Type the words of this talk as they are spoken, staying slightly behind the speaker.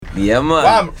Yeah, man.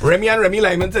 Bam, Remy and Remy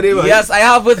Lyman today, man. Yes, I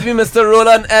have with me Mr.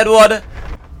 Roland Edward.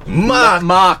 Mark.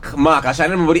 Mark. I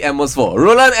shouldn't remember the M was for.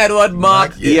 Roland Edward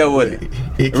Mark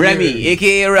Yearwood. Remy,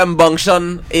 aka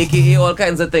Rembunction, aka all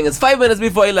kinds of things. It's 5 minutes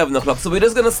before 11 o'clock, so we're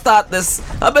just going to start this,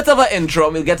 a bit of an intro.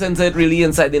 We'll get into it really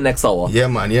inside the next hour. Yeah,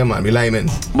 man. We Lyman.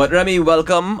 But Remy,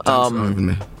 welcome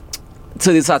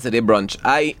to the Saturday brunch.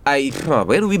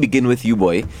 Where do we begin with you,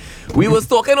 boy? We was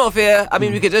talking off here. I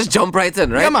mean, we could just jump right in,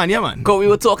 right? Yeah, man. Because we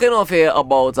were talking off here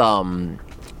about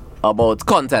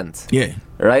content. Yeah.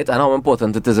 Right, and how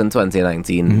important it is in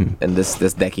 2019 in this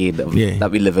decade that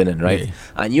we live in, right? Yeah.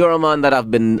 And you're a man that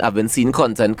I've been seeing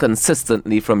content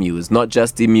consistently from you. It's not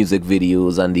just the music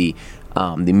videos and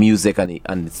the music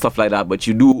and stuff like that, but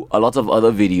you do a lot of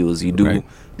other videos. You do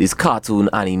these cartoon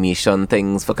animation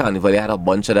things for Carnival. They had a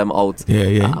bunch of them out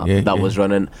that was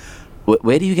running.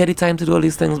 Where do you get the time to do all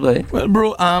these things, boy? Well,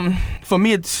 bro, for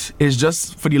me it's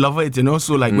just for the love of it, you know.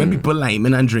 So like when people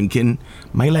liming and drinking,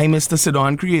 my lime is to sit down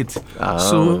and create.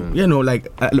 So you know, like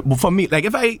for me, like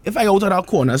if I out of that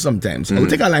corner sometimes, I will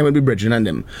take a lime with me brethren and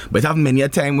them. But I have many a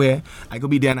time where I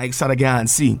could be there and I start again and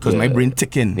see because my brain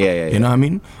ticking. You know what I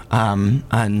mean?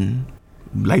 And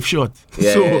life short.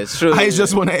 It's true. I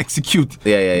just want to execute.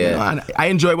 You know, and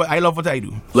I love what I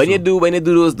do. When you do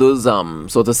those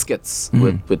sort of skits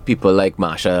with people like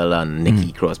Marshall and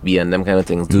Nikki Crosby and them kind of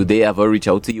things, do they ever reach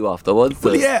out to you afterwards?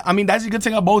 Well, yeah, I mean that's the good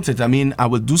thing about it. I mean, I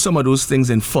would do some of those things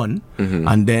in fun,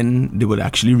 and then they would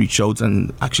actually reach out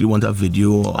and actually want a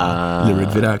video or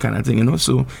lyric video kind of thing, you know.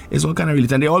 So it's all kind of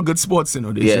related, and they're all good sports, you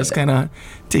know. They just kind of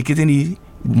take it in the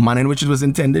manner in which it was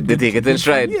intended. They take it in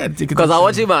stride. Yeah, take it. Because I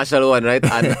watch the Marshall one, right?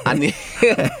 And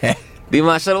the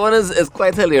Marshall one is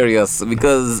quite hilarious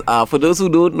because for those who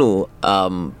don't know,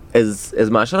 is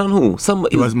Marshall and who?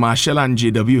 It was Marshall and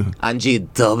JW. And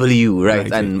JW,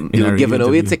 right? And you were giving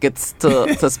away tickets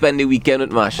to spend the weekend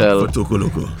with Marshall. For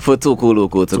Toko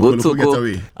Loco. To go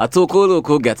to a Toko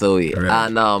Loco getaway. Right.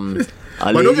 And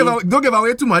but don't give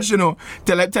away too much, you know.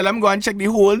 Tell him go and check the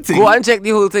whole thing. Go and check the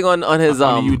whole thing on his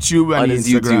on YouTube and his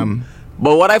Instagram. YouTube.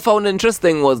 But what I found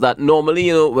interesting was that normally,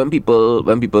 you know, when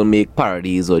people make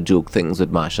parodies or joke things with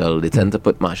Marshall, they tend to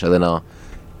put Marshall in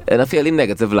a fairly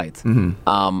negative light.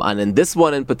 And in this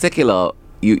one in particular,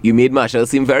 you made Marshall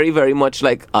seem very, very much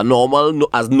like as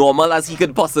normal as he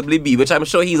could possibly be, which I'm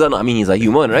sure he's a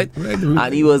human, right?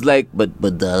 And he was like,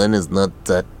 but darling, is not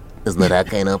that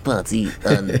kind of party.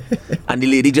 And the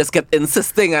lady just kept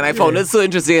insisting, and I found it so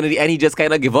interesting, and he just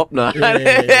kind of give up now.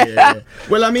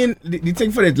 Well, I mean, the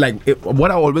thing for it, like,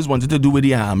 what I always wanted to do with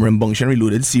the Rembunction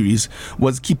Reloaded series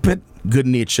was keep it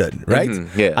good-natured, right?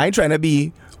 I ain't trying to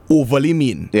be overly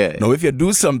mean. Now, if you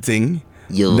do something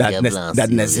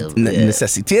that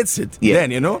necessitates it,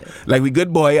 then, you know, like we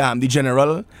good boy, the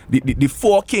general, the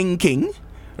four king,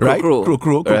 right?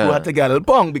 Crow had to get a little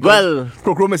pong because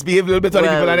Crow misbehaved a little bit on the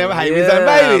people and them highways and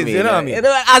byways, you know what I mean?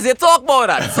 As you talk about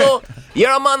that, so you're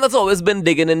a man that's always been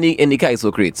digging in the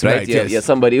Kaiso crates, right? You're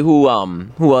somebody who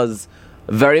was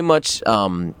very much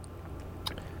showing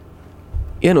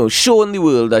the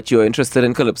world that you're interested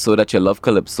in Calypso, that you love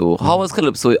Calypso. How has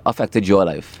Calypso affected your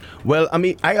life? Well, I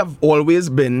mean, I have always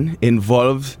been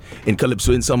involved in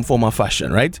Calypso in some form or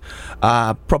fashion, right?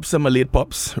 Props to my late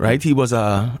Pops, right? He was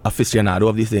a aficionado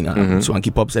of the thing.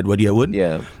 Swanky Pops, Edward Yearwood.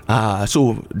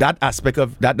 So that aspect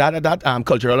of that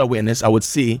cultural awareness, I would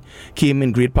say, came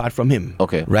in great part from him.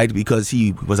 Okay. Right? Because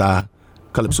he was a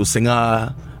Calypso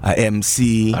singer, a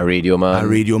MC, a radio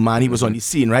man. He was on the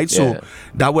scene, right? So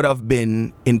that would have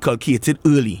been inculcated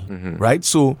early, right?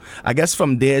 So I guess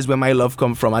from there is where my love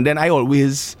come from. And then I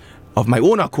always, of my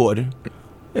own accord,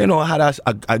 you know, had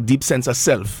a deep sense of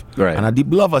self and a deep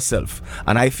love of self.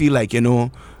 And I feel like, you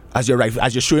know, as you're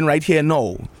showing right here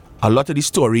now, a lot of the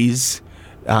stories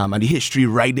and the history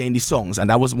right there in the songs, and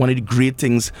that was one of the great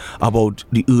things about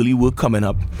the early work coming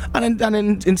up. And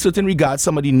in certain regards,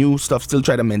 some of the new stuff still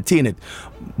try to maintain it,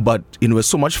 but you know, it was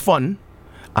so much fun,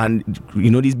 and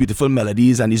you know, these beautiful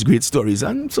melodies and these great stories,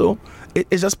 and so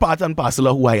it's just part and parcel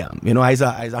of who I am. You know, I's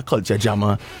a culture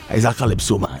jammer, I's a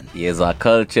Calypso man. He's a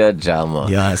culture jammer.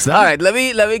 Yes. All right, let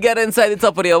me get inside the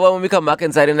top of the hour. When we come back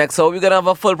inside the next hour, we're gonna have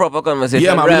a full proper conversation.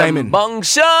 Yeah, man.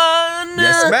 Rembunction,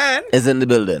 yes, man, is in the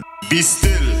building. Be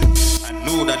still and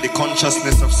know that the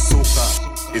consciousness of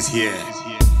soca is here.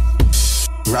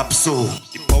 Rapso,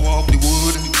 the power of the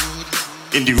word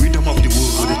in the rhythm of the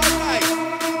word.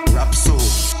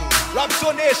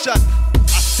 Rapso Nation,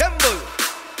 assemble.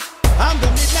 I'm the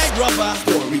midnight robber,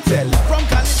 storyteller from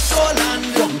Calypso land,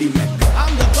 from the Mecca.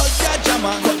 I'm the culture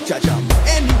jammer,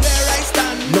 anywhere I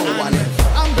stand, no one else.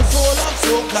 I'm the soul of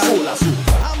soca,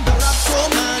 I'm the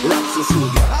Rapso man,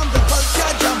 I'm the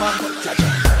culture jammer,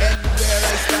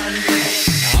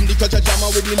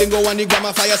 with the lingo and the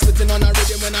grammar, fire splitting on a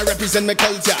rhythm when I represent my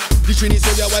culture. The Trini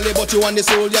soldier, while they bought you on the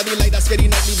soldier. The light that's scary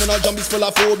night, leaving all zombies full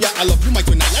of phobia. I love you, my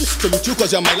twin island, salute you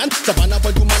cause you're my land. Savannah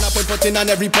point to mana point, putting on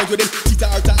every point within. Tita,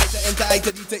 arta, ita, enter,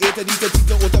 ita, dita, eta, dita,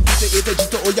 tita, ota, bita, eta,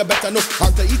 jita, oh, you better know.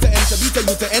 Arta, ita, enter, bita,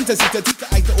 uta, enter, sita, tita,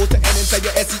 ita, ota, n, inside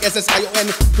your S-E-S-S-I-O-N.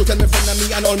 To tell me friend of me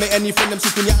and all my any friend, them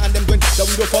sukunya and them gwen. That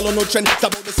we don't follow no trend, it's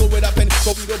about the soul with a pen.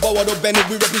 So we don't bow or don't bend,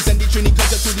 we represent the Trini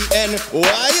culture to the end.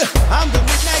 Why? I'm the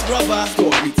midnight robber,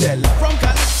 storyteller. From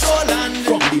Calypso land,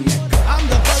 from the neck. I'm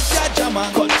the culture jammer,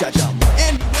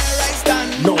 anywhere I stand,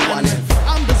 no one else.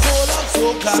 I'm the soul of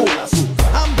soca,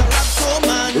 I'm the rap soul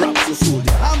man,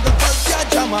 I'm the culture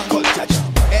jammer,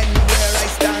 anywhere I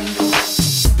stand.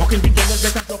 Talking beginners,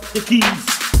 better drop the keys.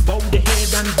 Bow the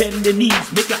head and bend the knees.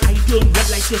 Make your eye turn red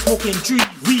like you're smoking trees.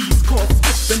 Breeze, cough,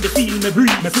 skip when they feel me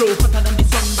breathe. Me flow hotter than the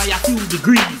sun by a few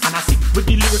degrees. And I sing with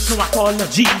the lyrics, no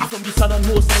apology. I'm from the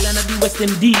southernmost island of the West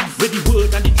Indies, where the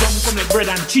word and the drum come like bread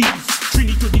and cheese.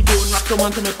 Trini to the bone, rap someone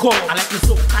to me call. I like me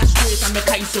so cash straight and me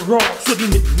kind so raw. So the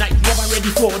midnight robber ready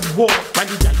for the war, while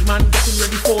the jolly man getting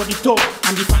ready for the tour.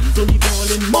 And the fans only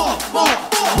calling more. What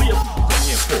you come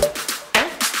here for?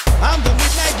 I'm the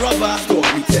midnight robber,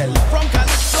 storyteller. From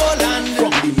Calypso land,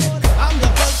 from the neck. I'm the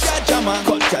culture jammer,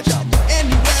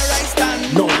 anywhere I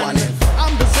stand, no one else.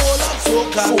 I'm the soul of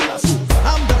soca,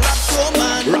 I'm the rap soul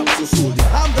man, I'm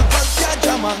the culture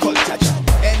jammer,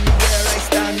 anywhere I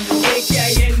stand.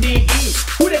 A-K-I-N-D-E.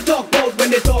 Who they talk about when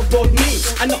they talk about me?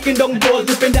 I'm knocking down doors,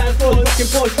 ripping down floors, rocking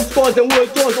balls, shoot scores and word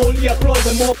tours. Only applause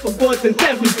and more for gods and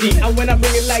sympathy. And when I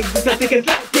bring it like this, I think it's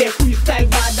like there. Freestyle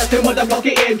bad, that's the mother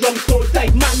blocking eardrum so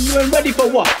tight. Man, you ain't ready for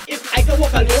what? If I can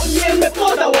walk alone, yeah, me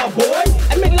mother what, boy.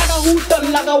 I make like a hoot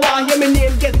on like a war. Hear me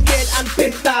name get scared and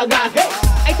pissed I got. Hey,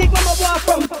 I take mama boy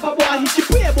from papa boy. He should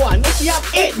pray boy, no she have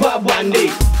 8 bob one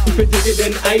day. If it is it,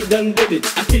 then I done did it.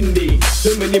 A kindi.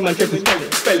 So many man try to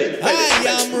spell it. I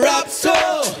am Rapso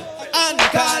and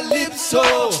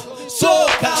Calypso,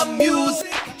 soca music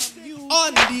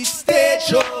on the stage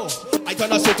show. I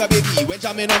turn a soca baby when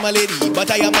jamming on my lady,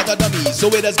 but I am not a dummy, so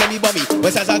it does get me bummy.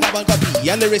 West has a carbon copy,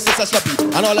 and lyricists are sloppy,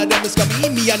 and all of them is scummy.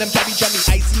 Me and them chubby chummy.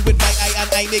 I see with my eye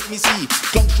and I make me see.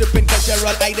 Clunk stripping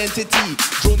cultural identity.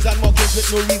 Drones and mockers with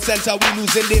no real sense. Are we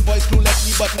losing their voice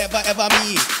cluelessly, but never ever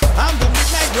me. I'm the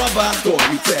midnight robber,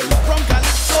 storyteller. From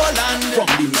Calypso land,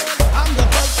 from the neck. I'm the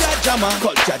culture jammer,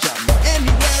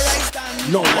 anywhere I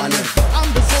stand, no one else.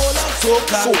 I'm the soul of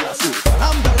soca,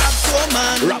 I'm the rap soul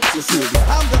man,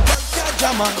 I'm the culture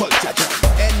jammer,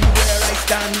 anywhere I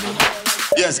stand.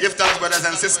 Yes, give thanks, brothers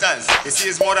and sisters. You see,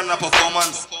 it's more than a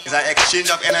performance. It's an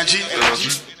exchange of energy.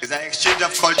 It's an exchange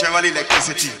of cultural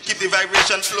electricity. Keep the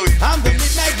vibration flowing. I'm the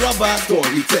midnight robber,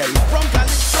 storyteller. From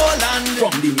Calypso land,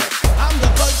 from the neck. I'm the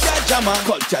culture jammer,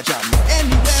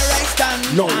 anywhere I stand,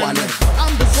 no one else.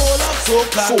 I'm the soul of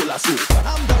soca,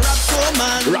 I'm the rap soul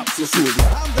man,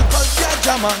 I'm the culture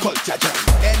jammer,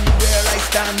 anywhere I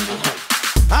stand.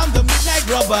 I'm the midnight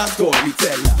robber,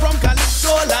 storyteller. From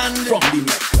Calypso land, from the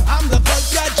neck. I'm the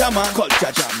culture jammer,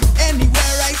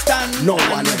 anywhere I stand, no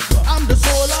one else. I'm the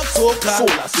soul of soca,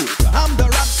 I'm the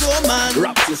rap soul man,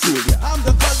 I'm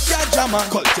the culture jammer,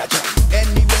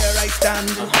 anywhere I stand.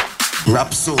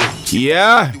 Rap soul.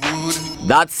 Yeah.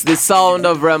 That's the sound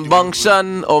of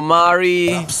Rambunction, Omari,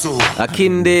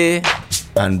 Akinde,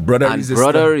 and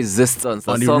Brother Resistance.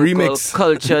 On the song remix.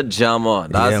 called Culture Jammer.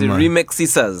 That's the man. remix, he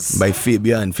says. By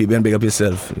Fabian, big up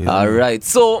yourself. Yeah. All right.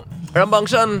 So,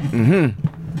 Rambunction.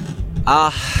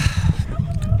 I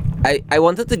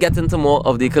wanted to get into more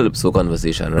of the Calypso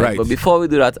conversation, right? But before we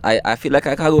do that, I feel like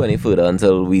I can't go any further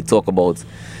until we talk about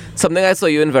something I saw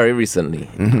you in very recently.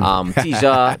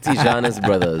 Tija and his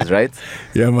brothers, right?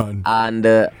 Yeah, man.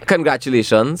 And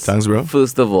congratulations. Thanks, bro.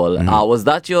 First of all, was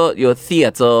that your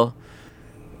theater?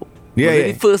 Yeah, was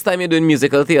it the first time you're doing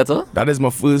musical theater? That is my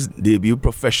first debut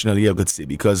professionally, I could say,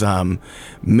 because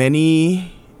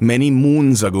many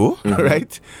moons ago,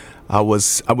 right? I would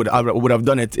have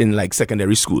done it in like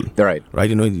secondary school. Right.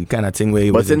 You know, the kind of thing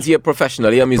where. But since you're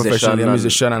professionally a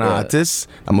musician and artist,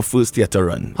 I'm a first theater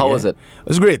run. How was it? It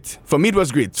was great. For me, it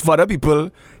was great. For other people,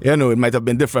 you know, it might have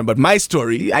been different. But my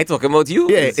story, I talking about you.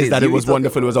 Yeah, is that it was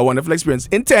wonderful. It was a wonderful experience.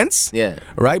 Intense. Yeah.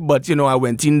 Right. But you know, I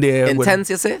went in there. Intense,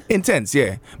 you say? Intense,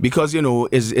 yeah. Because you know,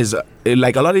 is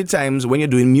like a lot of the times when you're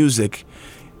doing music.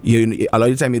 A lot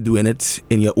of the time you're doing it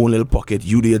in your own little pocket.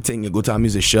 You do your thing, you go to a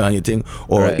musician, you think,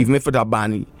 or even if it's a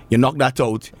band, you knock that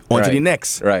out onto the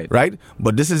next. Right?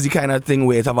 But this is the kind of thing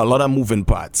where it have a lot of moving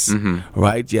parts.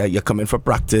 Right? Yeah, you're coming for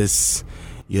practice,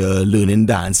 you're learning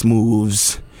dance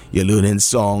moves, you're learning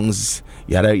songs.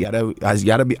 You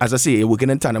gotta be, as I say, you're working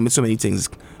in tandem with so many things.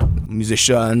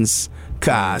 Musicians,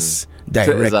 cast,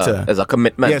 director. It's a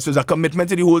commitment. Yes, it was a commitment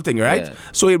to the whole thing, right? Yeah.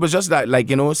 So it was just that, like,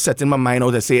 setting my mind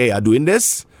out to say, hey, I'm doing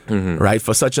this, right,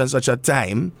 for such and such a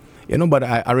time. But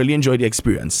I really enjoyed the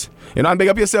experience. And big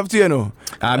up yourself too,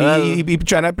 I mean, he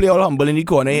trying to play all humble in the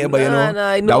corner here, but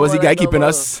that was the guy keeping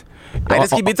us. I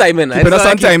just keep it timing. Keeping us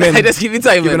on timing. I just keep it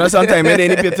timing. Keeping us on timing. They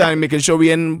need time, making sure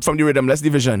we in from the rhythmless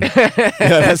division.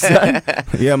 You understand?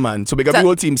 Yeah, man. So big up the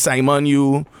whole team. Simon,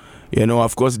 you know,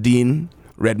 of course, Dean,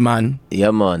 Redman.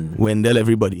 Yeah, man. Wendell,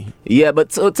 everybody. Yeah,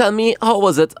 but so tell me, how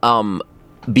was it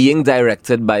being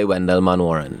directed by Wendell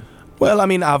Manwaran? Well, I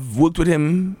mean, I've worked with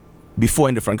him before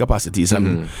in different capacities. I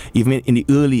mean, even in the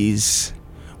earlys,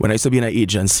 when I used to be in an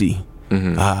agency,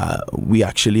 we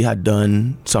actually had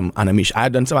done some animation. I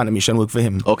had done some animation work for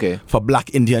him. Okay. For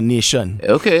Black Indian Nation.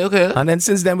 Okay. And then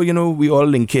since then, we all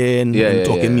link in and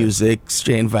talking music,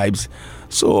 strange vibes.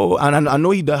 So, and I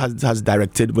know he has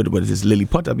directed with his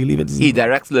Lilliput, I believe it is. He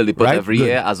directs Lilliput right? every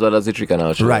year, as well as the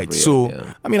Tricanal show. Right. So,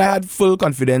 I mean, I had full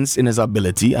confidence in his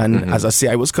ability. And as I say,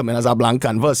 I was coming as a blank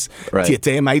canvas. Right.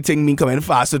 Theater, my thing, me coming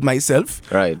fast with myself.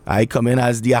 Right. I come in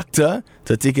as the actor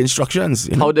to take instructions.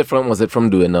 How different was it from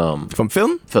doing from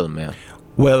film? Film, yeah.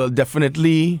 Well,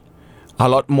 definitely a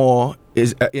lot more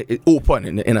is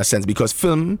open in a sense, because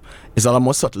film is a lot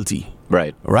more subtlety.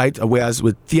 Right. Whereas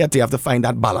with theater, you have to find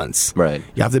that balance. Right.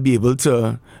 You have to be able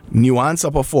to nuance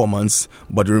a performance,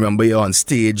 but remember you're on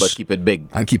stage. But keep it big.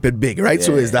 And keep it big, right? Yeah.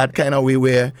 So it's that kind of way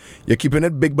where you're keeping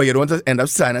it big, but you don't want to end up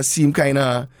trying to seem kind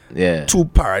of too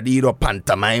parodied or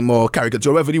pantomime or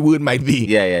caricature, whatever the word might be.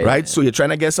 Yeah. Right? So you're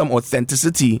trying to get some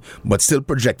authenticity, but still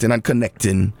projecting and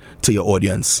connecting to your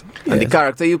audience. And the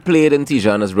character you played in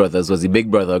Tijan and His Brothers was the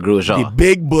big brother, Grosjean. The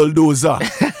big bulldozer,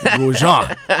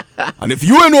 Grosjean. And if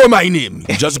you don't know my name,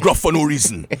 you just gruff for no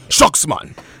reason. Shucks,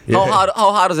 man. Yeah.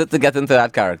 How hard is it to get into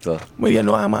that character?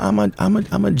 Well,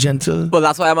 I'm a gentle. Well,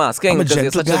 that's why I'm asking. I'm a Because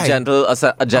you're gentle such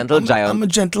guy. a gentle giant. I'm a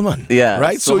gentleman. Yeah.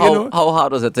 Right. So how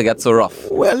hard was it to get so rough?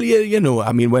 Well,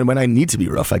 I mean, when I need to be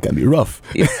rough, I can be rough.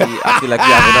 You see, I feel like we're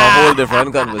having a whole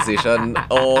different conversation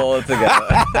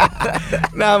altogether.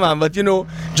 Nah, man, but you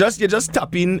just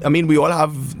tap in. I mean, we all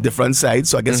have different sides,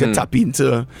 so I guess you tap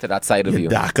into that side of you,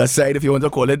 darker side, if you want to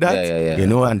call it that. Yeah.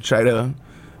 And try to,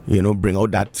 bring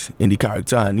out that in the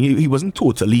character. And he wasn't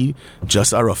totally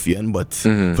just a ruffian, but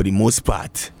for the most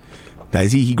part, that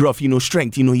is, he gruff,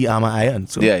 strength, he armor iron.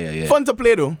 So yeah. Fun to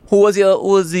play though. Who was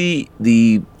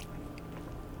the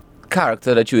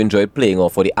character that you enjoyed playing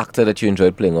off, or the actor that you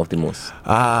enjoyed playing off the most?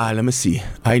 Let me see.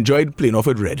 I enjoyed playing off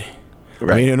with Red.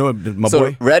 Right. I mean, my so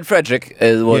boy. Red Frederick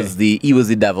was the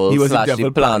devil. He was slash the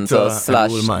devil planter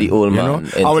slash the old man.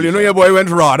 Your boy went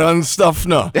rather and stuff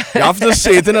now. You have to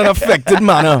say it in an affected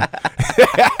manner.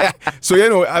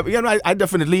 So I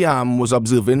definitely was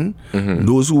observing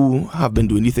those who have been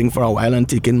doing the thing for a while and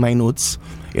taking my notes.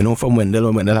 From Wendell,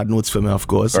 when Wendell had notes for me, of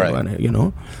course. Right.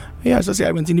 And, so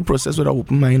I went in the process with an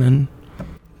open mind and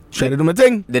try to do my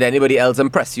thing. Did anybody else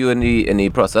impress you in the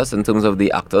process in terms of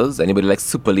the actors? Anybody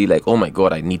superly oh my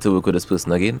god, I need to work with this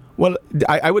person again? Well,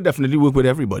 I would definitely work with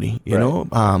everybody, you know.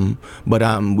 But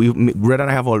Red and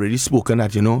I have already spoken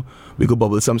that we could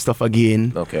bubble some stuff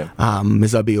again. Okay.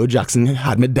 Ms. Abeo Jackson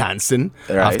had me dancing.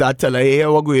 Right. After I tell her, hey,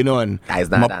 what's going on?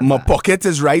 My pocket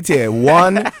is right here.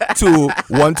 One to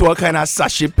a kind of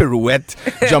sachet pirouette,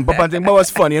 jump up and thing. But it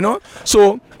was fun,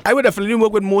 So I would definitely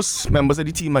work with most members of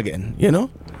the team again,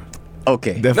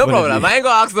 Okay, Definitely. No problem. I ain't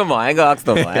gonna ask no more.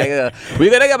 We're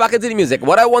gonna get back into the music.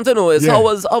 What I want to know is how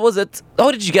was it?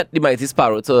 How did you get the Mighty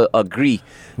Sparrow to agree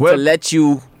to let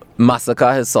you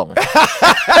massacre his song?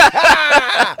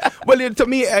 Well, to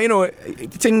me,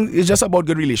 the thing is just about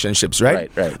good relationships,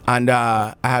 right? Right. And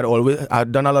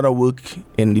I'd done a lot of work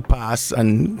in the past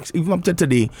and even up to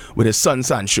today with his son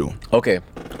Sancho. Okay.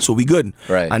 So we good.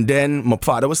 Right. And then my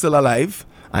father was still alive,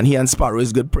 and he and Sparrow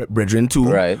is good brethren too.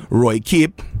 Right. Roy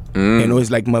Cape. Is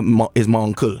like my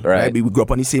uncle. Right. We grew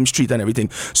up on the same street and everything.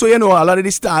 So a lot of the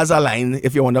stars align,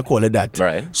 if you want to call it that.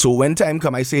 Right. So when time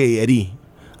come, I say, hey Eddie,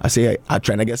 I'm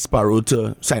trying to get Sparrow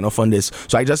to sign off on this.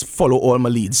 So I just follow all my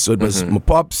leads. So it was my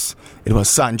pops, it was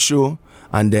Sancho,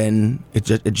 and then it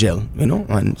gel,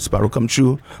 and Sparrow come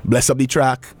through, bless up the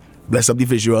track, bless up the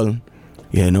visual,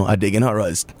 I dig in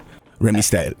horrors, Remy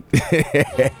style.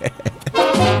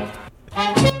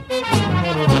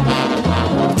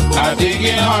 I dig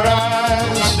in her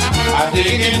eyes, I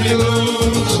dig in the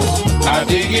blues, I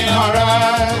dig in her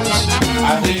eyes,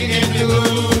 I dig in the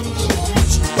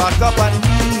blues. Back up and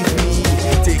leave me,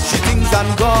 take she things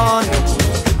and gone.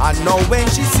 And now when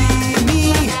she see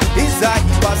me, is a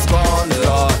heap of scorn,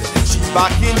 Lord. She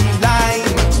back in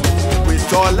line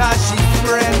with all her she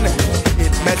friend.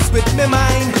 It mess with me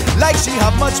mind like she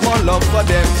have much more love for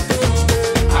them.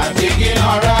 I'm digging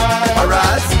alright.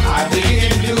 Alright. I'm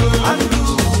digging blues. And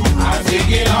blues. I'm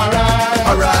digging alright.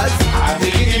 Alright. I'm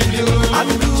digging blues. And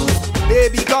blues.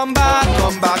 Baby, come back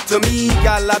to me.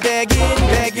 Girl, I begging,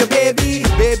 beg you, baby.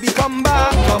 Baby, come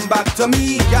back to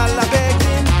me. Girl, I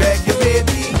begging, beg you,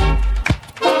 baby.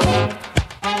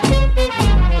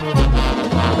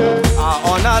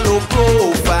 On a low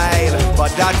profile,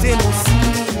 but that ain't no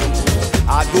scene.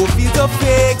 I go feel the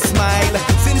fake smile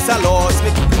since I lost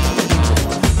me queen.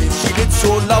 If she did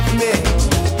so love me,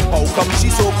 how come she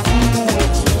so cool?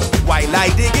 While I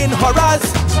dig in horrors,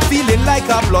 feeling like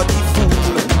a bloody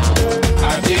fool.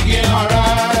 I'm digging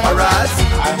alright. Alright.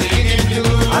 I'm digging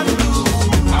blues. And blues.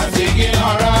 I'm digging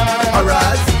alright.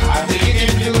 Alright. I'm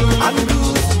digging blues. And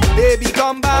blues. Baby,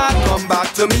 come back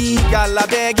to me. Girl, I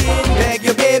begging, beg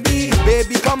you, baby.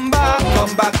 Baby, come back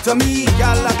to me.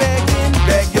 Girl, I begging,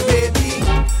 beg you, baby.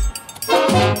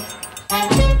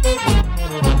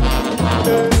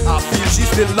 I feel she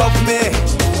still love me,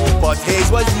 but haze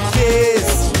was the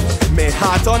case. Me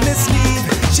heart on the sleeve,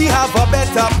 she have a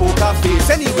better poker face.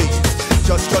 Anyways,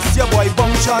 just trust your boy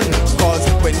function, cause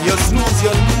when you snooze,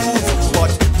 you lose.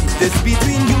 But keep this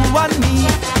between you and me,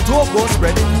 don't go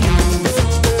spreading news.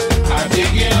 I'm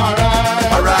digging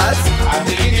alright. Alright. I'm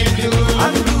digging blues.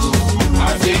 And blues.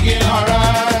 I'm digging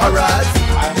alright. Alright.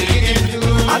 I'm digging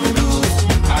blues. And blues.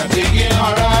 I'm digging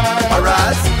alright.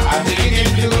 Alright. I'm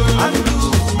digging blues. And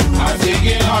blues. I'm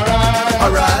digging alright.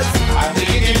 Alright. I'm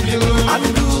digging blues. And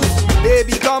blues.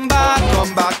 Baby, come back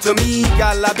to me.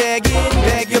 Girl, I begging,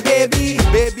 beg you, baby.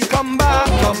 Baby, come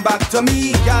back to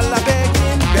me. Girl, I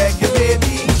begging, beg you,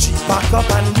 baby. She pack up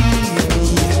and leave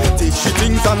me, take she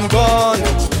things and gone.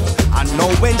 And now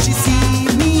when she see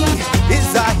me,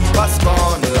 is a heap of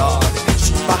scorn, Lord.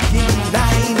 She back in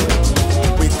line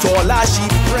with all her she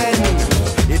friend.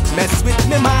 It mess with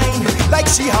me mind like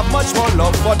she have much more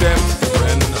love for them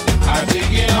friend. I'm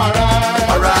digging alright.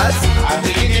 Alright. I'm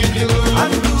digging blues.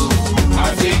 And blues.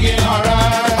 I'm digging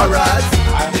alright. Alright.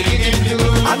 I'm digging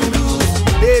blues. And blues.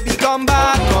 Baby, come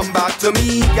back to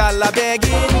me. Girl, I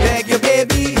begging, beg you,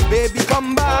 baby. Baby,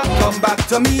 come back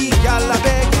to me. Girl, I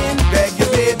begging, beg you,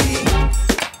 baby.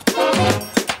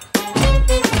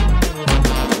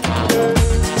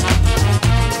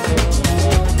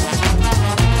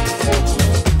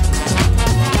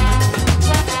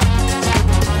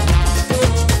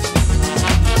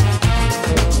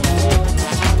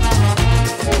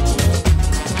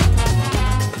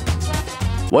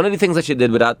 One of the things that you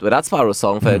did with that Sparrow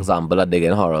song, for example, at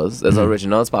Digging Horrors, there's an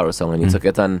original Sparrow song, and you took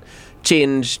it and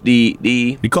changed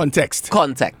the context.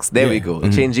 Context. There we go.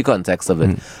 Change the context of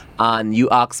it. And you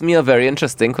asked me a very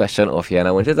interesting question off here, and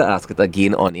I wanted to ask it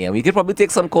again on here. We could probably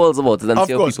take some calls about it and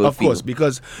see how people feel. Of course,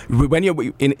 because when you're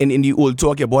in the old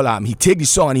talk about he take the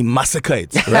song and he massacre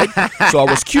it, right? So I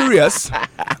was curious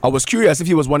if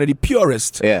he was one of the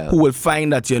purists who will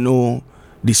find that,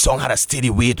 the song had to stay the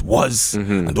way it was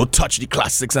and don't touch the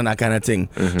classics and that kind of thing.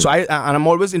 So I'm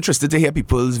always interested to hear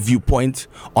people's viewpoint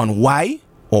on why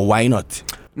or why not.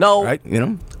 No, right?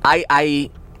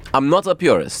 I'm not a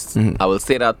purist. I will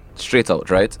say that straight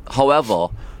out, right? However,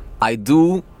 I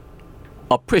do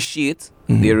appreciate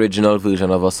the original version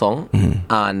of a song,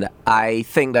 and I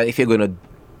think that if you're going to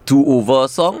do over a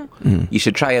song, you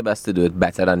should try your best to do it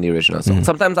better than the original song.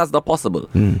 Sometimes that's not possible.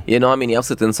 You know what I mean? You have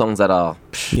certain songs that are...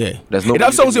 There's no... You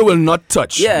have songs you will not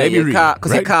touch. Yeah,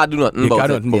 because you can't do nothing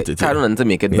about it. You can't do nothing to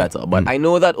make it better. But I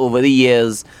know that over the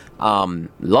years,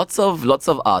 lots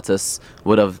of artists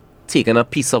would have taken a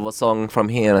piece of a song from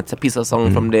here and a piece of a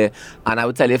song from there. And I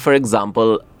would tell you, for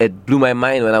example, it blew my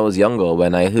mind when I was younger,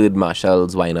 when I heard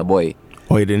Marshall's Winer Boy.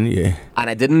 Oh, you didn't? Yeah. And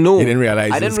I didn't know. You didn't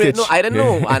realize I didn't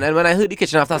know. And then when I heard the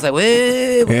kitchen after, I was like,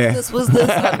 wait, what's this?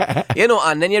 And,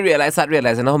 and then you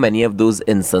realizing how many of those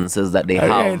instances that they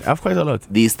have. Have quite a lot.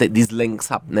 These links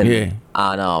happening. Yeah.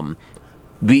 And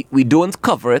we don't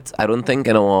cover it, I don't think,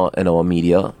 in our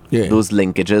media. Yeah. Those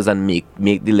linkages and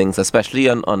make the links, especially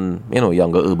on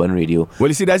younger urban radio. Well,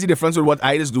 you see, that's the difference with what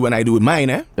I just do when I do with mine,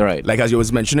 eh? Right. Like as you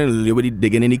was mentioning earlier with the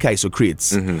digging in the Kaiso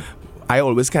crates. I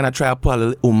always kind of try to put a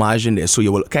little homage in there so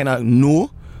you will kind of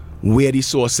know where the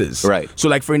source is. Right. So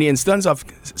like for the instance of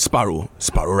Sparrow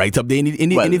right up there in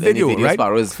the video, right?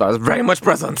 Sparrow is very much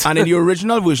present. And in the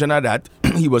original version of that,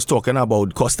 he was talking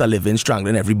about cost of living,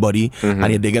 strangling everybody,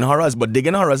 and you're digging horrors. But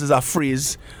digging horrors is a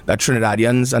phrase that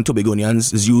Trinidadians and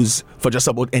Tobagonians use for just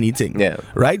about anything. Yeah.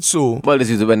 Right? So... Well, it's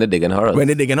usually when they're digging horrors. When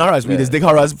they're digging horrors. We just dig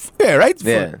horrors, right?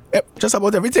 Yeah. Just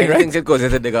about everything, right? Anything that causes you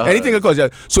to dig a horror. Anything that causes you.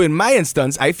 So in my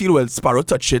instance, I feel, well, Sparrow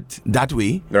touch it that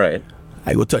way. Right.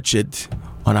 I go touch it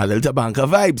on a little banker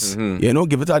vibes. You know,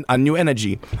 give it a new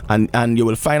energy, and you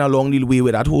will find along the way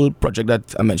with that whole project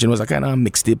that I mentioned was a kind of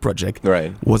mixtape project.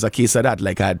 Right. Was a case of that.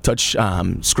 Like I had touched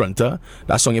Scrunter,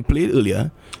 that song you played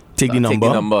earlier. Take the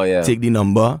number. Take the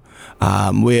number.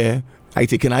 Where I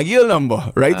taken a girl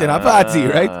number, right, in a party,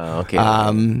 right? Okay.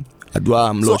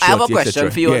 So I have a question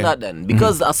for you on that then,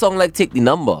 because a song like Take the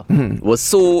Number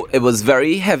it was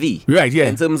very heavy, right? Yeah,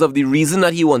 in terms of the reason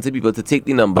that he wanted people to take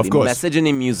the number, of course, message in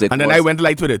the music, and then I went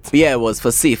light with it. Yeah, it was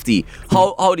for safety.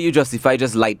 How do you justify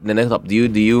just lightening it up? Do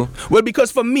you? Well,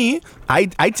 because for me, I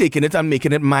taking it and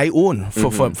making it my own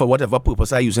for whatever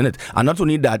purpose I using it, and not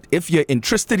only that, if you're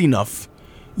interested enough,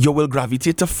 you will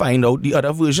gravitate to find out the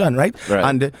other version, right?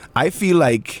 And I feel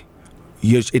like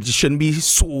it shouldn't be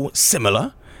so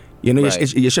similar. You know,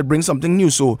 you should bring something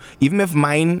new. So even if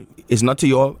mine is not to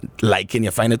your liking, you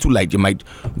find it too light, you might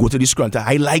go to the Scrunter.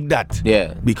 I like that.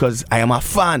 Yeah. Because I am a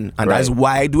fan, and that's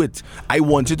why I do it. I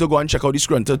want you to go and check out the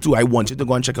Scrunter too. I want you to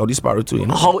go and check out the Sparrow too. You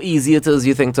know? How easy it is,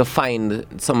 you think, to find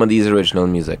some of these original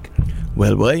music?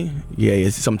 Well, boy,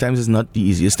 sometimes it's not the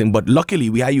easiest thing, but luckily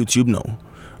we have YouTube now.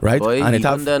 Right, boy, and it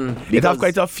have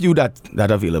quite a few that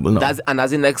available now.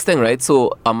 That's the next thing, right?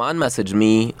 So a man messaged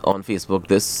me on Facebook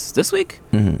this week,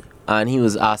 and he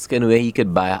was asking where he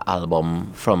could buy an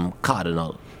album from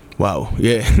Cardinal. Wow,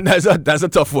 yeah, that's a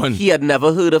tough one. He had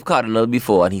never heard of Cardinal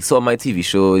before, and he saw my TV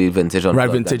show Vintage on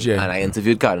Vintage, and I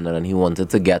interviewed Cardinal, and he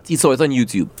saw it on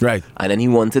YouTube, right? And then he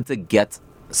wanted to get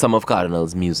some of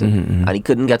Cardinal's music, and he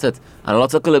couldn't get it, and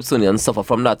lots of Calypsonians suffer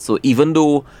from that. So even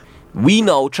though we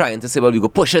now trying to say, well, we go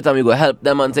push it and we go help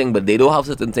them and thing, but they don't have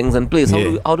certain things in place.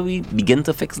 How do we begin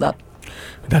to fix that?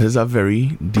 That is a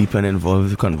very deep and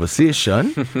involved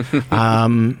conversation.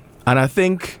 And I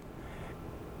think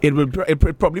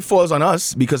it probably falls on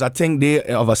us, because I think they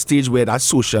of a stage where that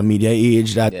social media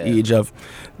age, age of...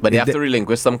 But they have to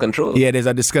relinquish some control. Yeah, there's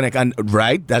a disconnect. And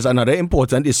that's another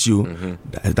important issue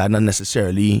that's not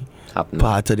necessarily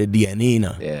part of the DNA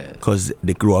now. Yeah. Because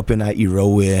they grew up in an era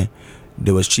where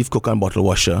there was chief cook and bottle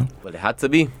washer. Well, it had to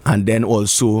be. And then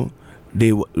also,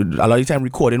 a lot of the time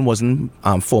recording wasn't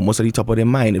foremost at the top of their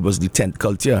mind. It was the tent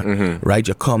culture, right?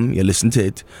 You come, you listen to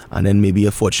it, and then maybe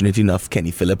you're fortunate enough, Kenny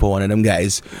Phillip or one of them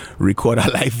guys record a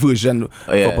live version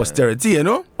for posterity, you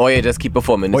know? Or you just keep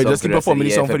performing the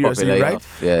song for the rest of the right?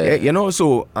 Yeah. You know,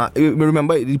 so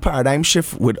remember the paradigm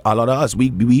shift with a lot of us.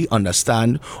 We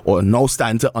understand, or now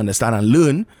stand to understand and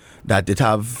learn that it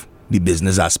have the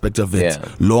business aspect of it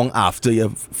long after you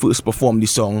first performed the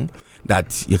song,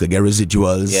 that you could get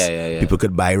residuals, people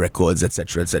could buy records,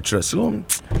 etc. So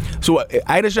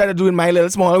I just try to do it in my little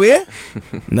small way.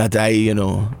 Not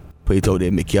put it out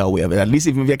there, make your way of it. At least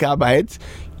even if you can't buy it,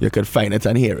 you could find it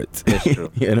and hear it. That's true.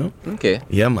 You know? Okay.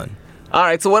 Yeah, man.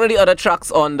 Alright, so one of the other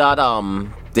tracks on that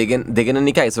digging in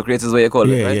the Kaisocrates is what you call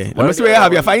it, right? Yeah. Let me see where you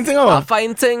have your fine thing, a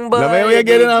fine thing, but where you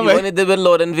getting on, when it did with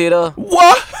Lord Invader.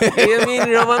 What? You mean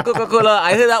Roman Coca-Cola?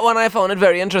 I heard that one. I found it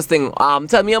very interesting.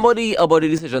 Tell me about the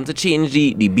decision to change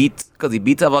the beat, because the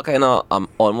beat have a kind of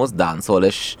almost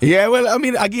dancehall-ish. Yeah, well, I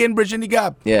mean, again, bridging the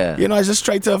gap. Yeah. You know, I just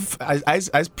try to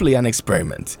I play an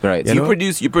experiment. Right. You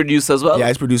produce as well. Yeah,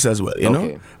 I produce as well. You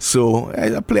know, so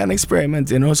I play an experiment.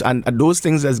 You know, and those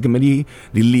things that's give me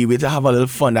the leeway to have a little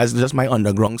fun. That's just my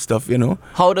underground stuff. You know.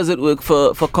 How does it work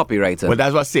for copywriting? Well,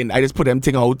 that's what I'm saying. I just put them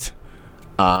thing out.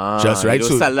 Just right. You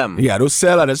don't sell them. Yeah, those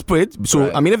sell and just put it.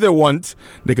 So I mean, if they want,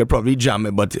 they could probably jam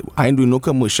it. But I ain't doing no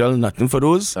commercial, nothing for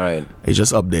those. All right. It's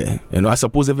just up there. You know, I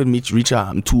suppose if it reach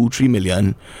 2-3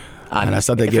 million. And I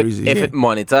started if it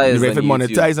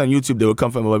monetizes on YouTube, they will come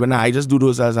from me. But now I just do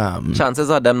those as chances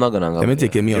are them not gonna come. Let me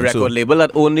take me on. The record label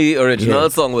that only original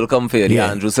song will come for you. The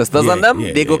Andrew Sisters and them,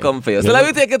 they go come for you. So let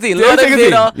me take it in. Lord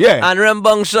Invader and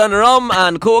Rambunctious Rum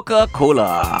and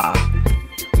Coca-Cola.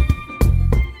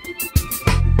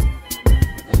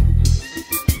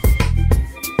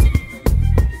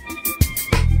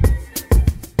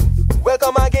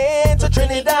 Welcome again to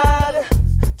Trinidad.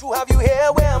 To have you here,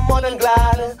 we're more than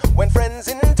glad. When friends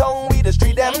in town, we just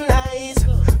treat them nice.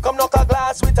 Come knock a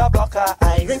glass with a block of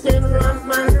ice. Drinking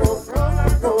rum and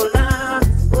Coca-Cola,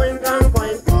 going down,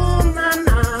 going boom,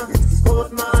 na-na.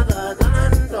 Both mothers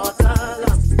and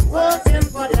daughters, working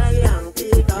for their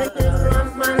Yankee dollars. Drinking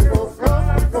rum and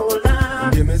Coca-Cola,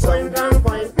 give me some. going down,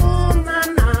 going boom,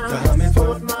 na-na.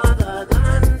 Both mothers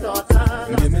and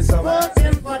daughters, give me some.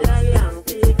 working for their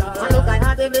Yankee dollars. And look, I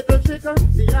had a little chicken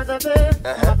the other day.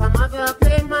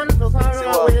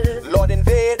 Lord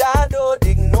Invader, don't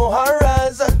dig no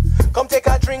horrors. Come take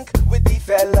a drink with the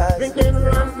fellas. Drinking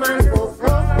rum and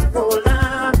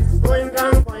Coca-Cola, going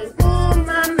down, going boom,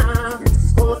 na-na.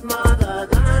 Both mothers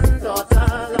and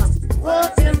daughters,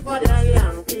 working for their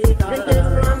Yankee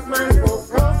dollars.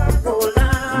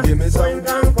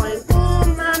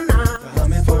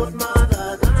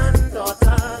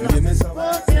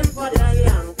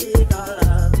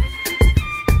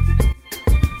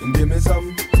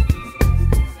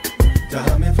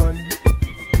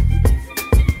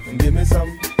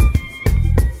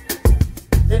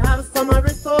 some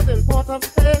aristos in Port of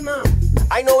Spain, ma'am.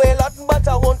 I know a lot, but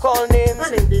I won't call names.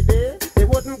 And in the day, they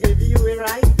wouldn't give you a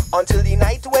right. Until the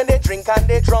night when they drink and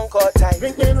they drunk all time.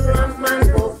 Drinking rum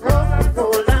and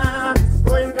Coca-Cola,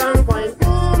 going down point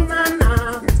boom na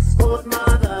na. Both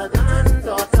mothers and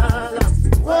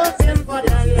daughters working for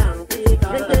their Yankee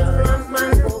dollars. Drinking rum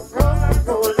and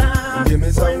Coca-Cola, Give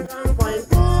me some. going down point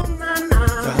boom na na.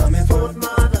 Both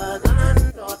mothers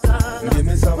and daughters Give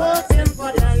me some. working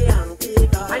for their Yankee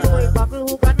dollars. I know a couple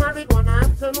who got married one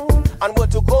afternoon, And were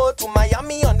to go to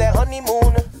Miami on their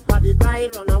honeymoon. but the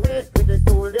bride run away with the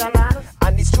soldier lad.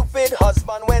 And the stupid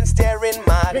husband went staring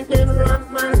mad. Drinking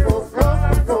rum and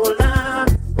Coca-Cola,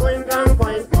 going down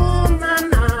point boom na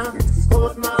na.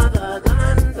 Both mothers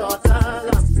and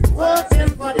daughters working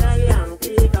for their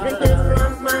Yankee dollars. Drinking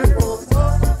rum and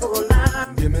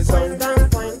Coca-Cola, Give me going some. down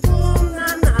point boom na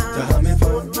na. me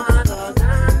Both mothers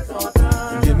and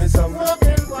daughters Give me some.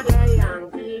 working for their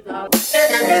Yankee dollars.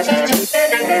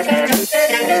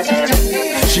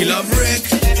 She love Rick,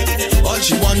 all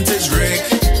she want is Rick.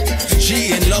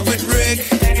 She in love with Rick,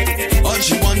 all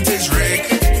she want is Rick.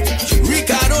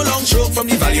 Ricardo Longstroke from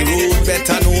the Valley Road,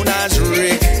 better known as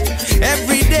Rick.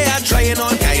 Every day I trying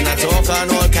all kind of talk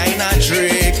and all kind of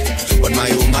trick. But my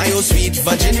oh sweet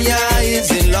Virginia is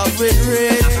in love with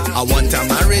Rick. I want to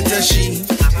marry to she,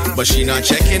 but she not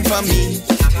checking for me.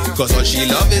 Cause all she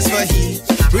love is for he.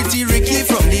 Pretty Ricky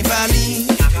from the valley.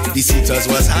 The suitors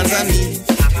was hands on me,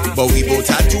 but we both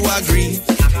had to agree.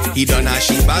 He done as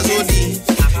she bazodi.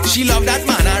 She love that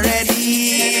man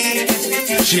already.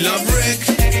 She love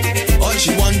Rick, all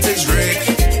she want is Rick.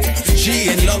 She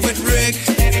in love with Rick,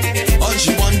 all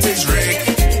she want is Rick.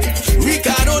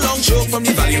 Ricardo Longstroke from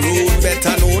the Valley Road,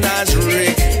 better known as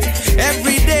Rick.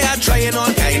 Every day I trying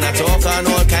all kind of talk and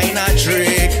all kind of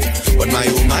trick. But my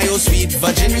oh sweet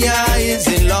Virginia is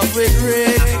in love with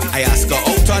Rick. I asked her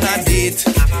out on a date,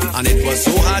 and it was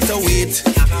so hard to wait.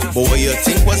 But what you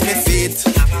think was my fate?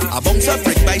 I bounce a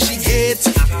brick by she gate.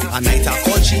 A night I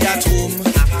called she at home.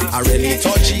 I really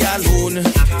thought she alone,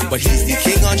 but he's the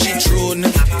king on she throne.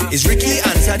 Is Ricky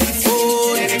answer the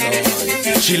phone?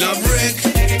 She love Rick,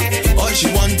 all she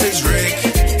want is Rick.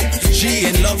 She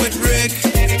in love with Rick,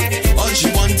 all she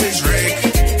want is Rick.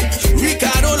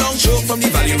 Ricardo Longstroke from the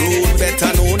Valley Road,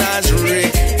 better known as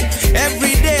Rick.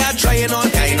 Every day I trying all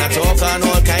kind of talk and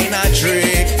all kind of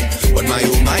trick. But my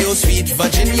oh sweet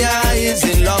Virginia is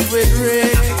in love with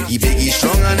Rick. He big, he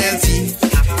strong and healthy.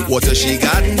 Water she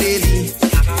garden daily.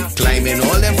 Climbing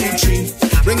all them fruit tree.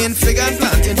 Bringing fig and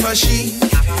planting for she.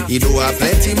 He do have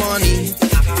plenty money,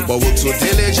 but work so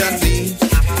diligently.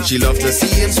 She love to see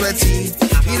him sweaty.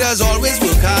 He does always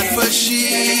work hard for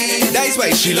she. That's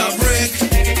why she love Rick.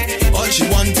 All she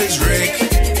want is Rick.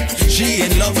 She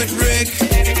in love with Rick.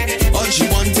 All she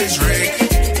want is Rick.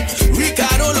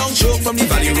 Ricardo Longstroke from the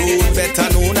Valley Road, better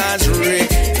known as Rick.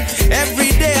 Every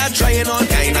day I trying all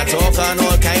kind of talk and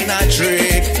all kind of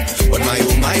trick. But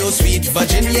my oh sweet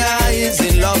Virginia is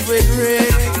in love with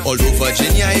Rick. Although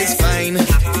Virginia is fine,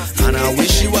 and I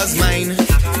wish she was mine,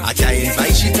 I can't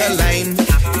invite she to line,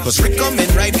 cause Rick coming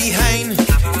right behind.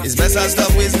 It's best I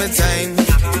stop waste my time.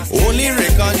 Only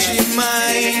Rick on she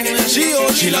mine.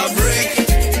 She love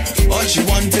Rick, all she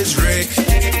want is Rick.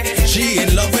 She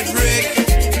in love with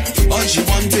Rick, all she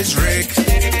want is Rick.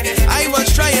 I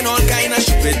was trying all kind of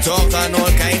stupid talk and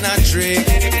all kind of trick,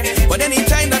 but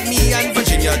anytime that me and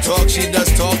Virginia talk, she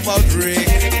does talk about Rick.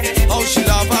 How she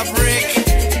love up Rick.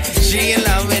 She in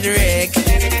love with Rick.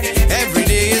 Every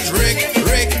day is Rick,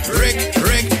 Rick, Rick,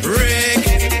 Rick, Rick.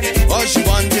 All she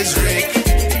want is Rick.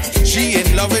 She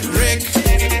in love with Rick,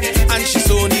 and she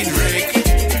so need Rick.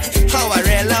 How I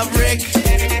really love Rick.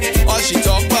 All she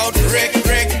talk about Rick,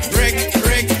 Rick, Rick,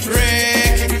 Rick,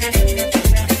 Rick.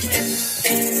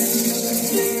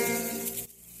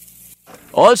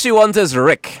 All she wants is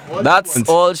Rick. That's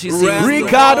all she sees.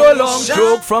 Ricardo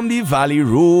Longstroke from the Valley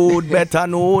Road, better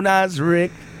known as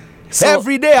Rick. So-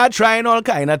 Every day I trying all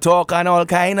kind of talk and all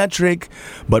kind of trick,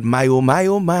 but my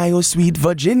oh sweet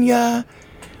Virginia,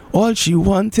 all she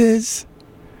want is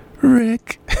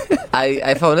Rick.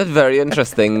 I found it very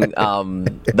interesting.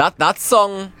 That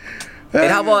song,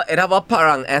 it have a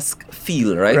parang-esque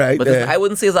feel, right? Right, But yeah. I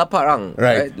wouldn't say it's a parang.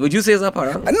 Right. Would you say it's a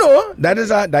parang? No, that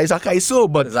is a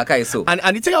kaiso, but It's a kaiso.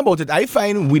 and the thing about it, I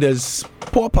find with us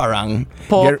poor parang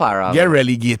get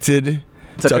relegated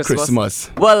to Christmas.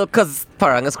 Well, because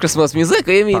parang is Christmas music. What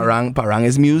do you mean? Parang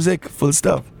is music, full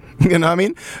stop. You know what I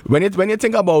mean? When you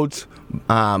think about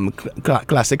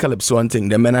classic calypso and thing,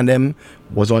 the men and them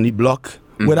was on the block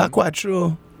with a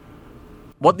quattro.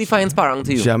 What defines parang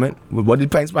to you? Jamming. What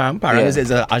defines parang? Parang Yeah. is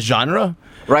a genre.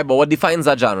 Right, but what defines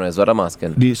that genre is what I'm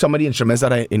asking. Some of the instruments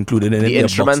that are included in it. The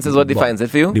instruments is what defines it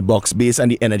for you? The box bass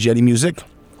and the energy of the music.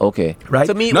 Okay. Right?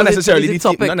 To me, not was it- necessarily is it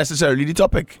topic? not necessarily the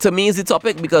topic. To me, it's the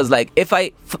topic because, like,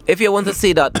 if you want to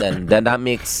say that, then that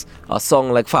makes a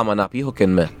song like Fama Napi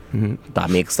hooking me. That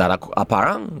makes that a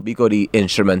parang because the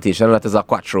instrumentation that is a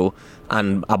quattro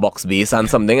and a box bass and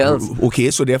something else. Okay,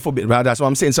 so therefore, that's what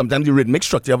I'm saying. Sometimes the rhythmic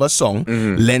structure of a song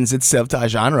lends itself to a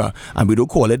genre, and we don't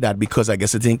call it that because I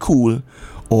guess it ain't cool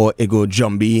or it go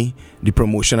jumbie the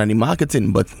promotion and the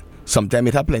marketing. But sometimes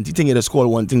it have plenty thing. It is called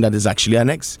one thing that is actually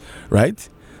an X, right?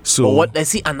 So But what I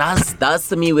see, and that's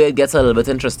to me where it gets a little bit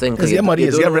interesting. 'cause It's your money,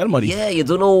 it's don't your know- real money. Yeah, you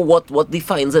don't know what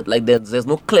defines it. Like there's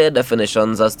no clear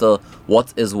definitions as to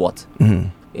what is what. You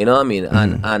know what I mean?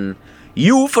 And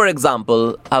you, for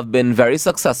example, have been very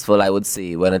successful, I would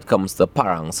say, when it comes to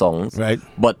parang songs. Right.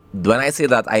 But when I say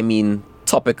that, I mean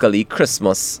topically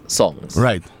Christmas songs.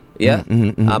 right. Yeah.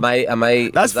 Am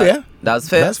I? That's is that- fair. That's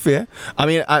fair. That's fair. I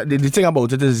mean, the thing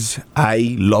about it is,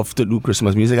 I love to do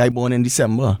Christmas music. I born in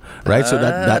December, right? So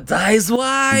that is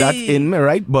why. that's in me,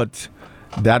 right? But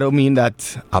that don't mean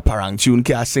that a parang tune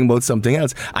can sing about something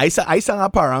else. I sang a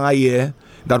parang a year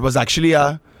that was actually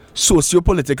a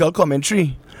socio-political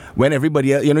commentary. When everybody,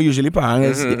 usually parang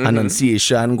is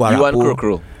Annunciation, Guarapo. You and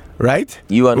Krokro. Right?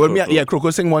 You and well, Krokro. Yeah,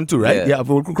 Krokro sing one too, right? Yeah. Yeah,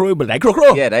 Krokro, but like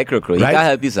Krokro. Yeah, that Krokro. You Right? can't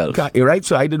help yourself. Right?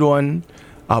 So I did one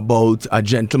about a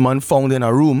gentleman found in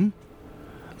a room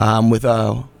with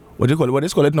a, what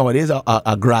is call it nowadays?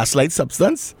 A grass-like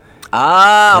substance.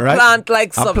 Ah, Right? a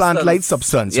plant-like substance. A plant-like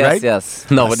substance, yes, right? Yes,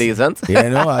 nowadays, huh?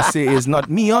 I say it's not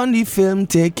me on the film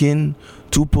taking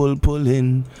to pull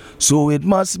in. So it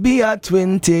must be a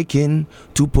twin taking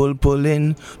to pull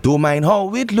in. Don't mind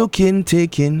how it looking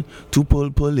taking to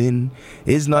pull in.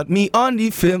 It's not me on the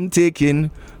film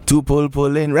taking to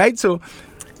pull in. Right? So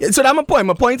that's my point.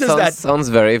 My point is that Sounds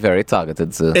very, very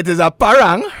targeted, sir. it is a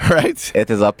parang, right? It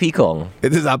is a peacock.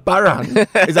 It is a parang.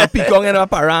 It's a peacock and a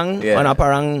parang Yeah. on a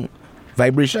parang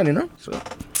vibration, So,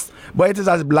 but it is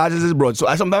as large as it's broad. So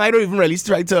sometimes I don't even really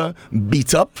try to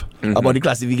beat up about the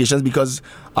classifications because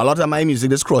a lot of my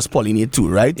music is cross-pollinate too,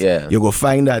 right? Yeah. You go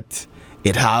find that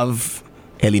it have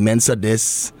elements of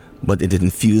this, but it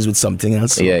infused with something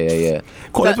else. So Yeah.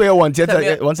 Call it what you want. Tell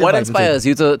me, what inspires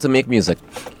you to make music?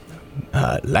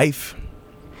 Life.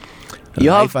 You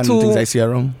Life have and two- things I see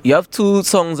around. You have two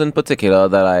songs in particular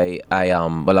that I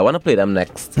want to play them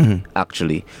next,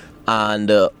 actually.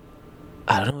 And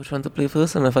I don't know which one to play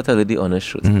first, and if I tell you the honest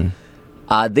truth.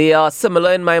 They are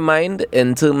similar in my mind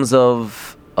in terms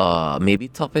of maybe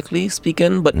topically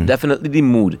speaking, but definitely the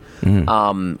mood.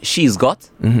 She's Got,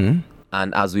 and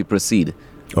As We Proceed.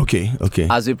 Okay.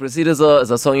 As We Proceed is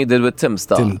a song you did with Tim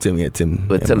Starr. Tim.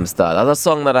 With Tim Starr. That's a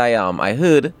song that I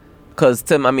heard, because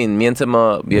Tim, me and Tim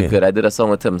are good. I did a song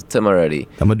with Tim already.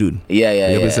 I'm a dude. Yeah.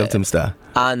 Yourself, Tim Starr.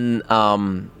 And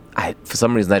for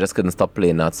some reason I just couldn't stop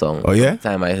playing that song. Oh, yeah? The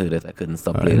time I heard it, I couldn't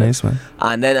stop All playing right, it. nice, man.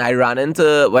 And then I ran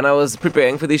into, when I was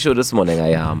preparing for the show this morning,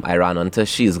 I ran onto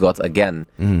She's Got again.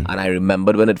 And I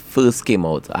remembered when it first came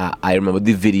out. I remember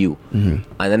the video. And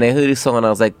then I heard the song and I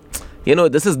was like,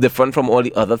 this is different from all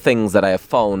the other things that I have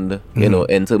found,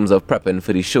 in terms of prepping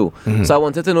for the show. So I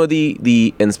wanted to know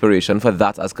the inspiration for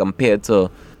that as compared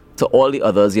to all the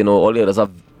others. All the others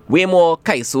have way more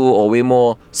kaisu or way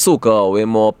more soca or way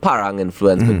more parang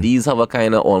influence, but these have a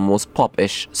kind of almost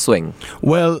pop-ish swing.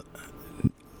 Well,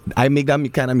 I make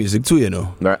that kind of music too,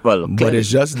 Right? Well, But clearly. it's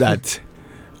just that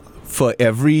for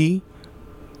every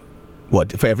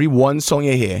one song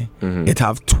you hear, it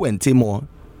have 20 more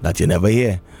that you never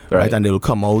hear, right? And they'll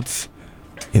come out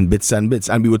in bits and bits.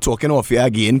 And we were talking off here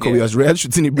again, because we was real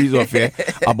shooting the breeze off here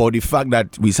about the fact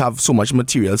that we have so much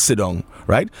material sit down,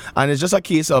 right? And it's just a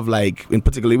case of, like, in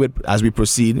particularly with As We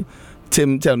Proceed,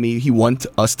 Tim tell me he want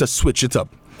us to switch it up,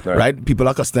 right? People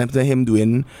are accustomed to him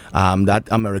doing that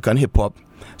American hip hop.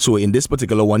 So in this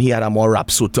particular one, he had a more rap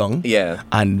tongue. Yeah.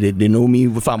 And they know me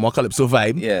with a more calypso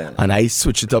vibe. Yeah. And I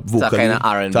switched it up vocally kinda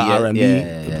R&B, to R&B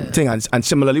yeah. thing. And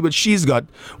similarly with She's Got,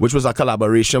 which was a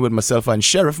collaboration with myself and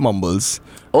Sheriff Mumbles.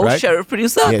 Oh, right? Sheriff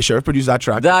produced that? Yeah, Sheriff produced that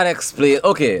track. That explains.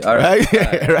 Okay, all right.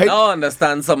 Right? Now I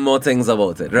understand some more things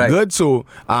about it, right? Good. So,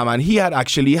 and he had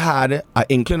actually had an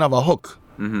inkling of a hook.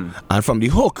 And from the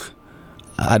hook,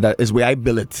 that is where I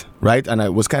built it, right? And I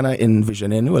was kind of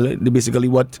envisioning, basically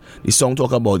what the song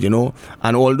talk about,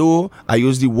 And although I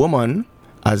use the woman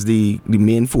as the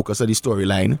main focus of the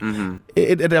storyline,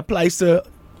 it applies to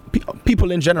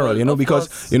people in general, you know,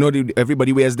 because you know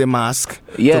everybody wears their mask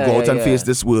to go out and face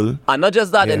this world. And not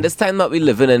just that, in this time that we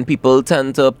live in, people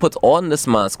tend to put on this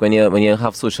mask when you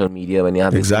have social media, when you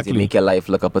have these things, you make your life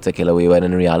look a particular way, when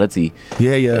in reality,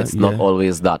 it's not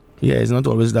always that. Yeah, it's not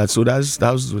always that. So that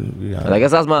was. And I guess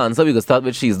that's my answer. We could start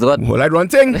with she's done. Well, I'd one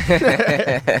thing.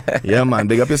 Yeah, man.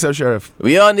 Big up yourself, Sheriff.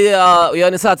 We on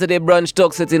the Saturday brunch,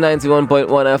 Talk City 91.1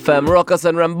 FM, Rockers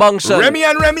and Rembunction.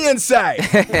 Remy inside.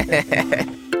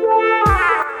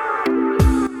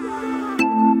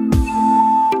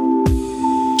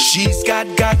 She's got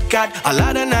a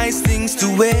lot of nice things to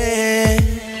wear.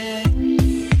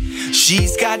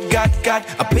 She's got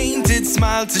a painted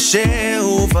smile to share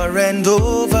over and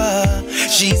over.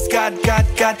 She's got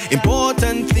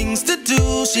important things to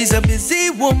do. She's a busy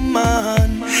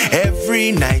woman.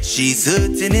 Every night she's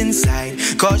hurting inside,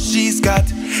 'cause she's got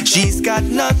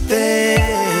nothing.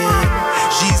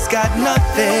 She's got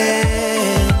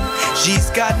nothing. She's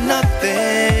got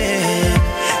nothing.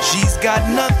 She's got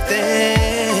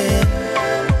nothing.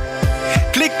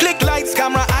 Click, lights,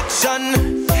 camera,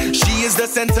 action. She is the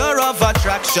center of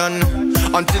attraction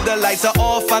until the lights are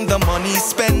off and the money's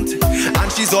spent,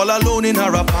 and she's all alone in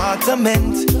her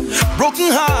apartment.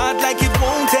 Broken heart like it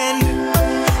won't end.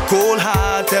 Cold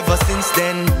heart ever since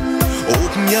then.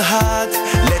 Open your heart,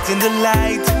 let in the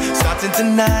light. Starting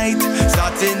tonight.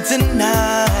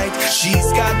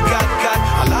 She's got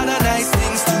a lot of nice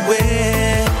things to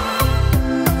wear.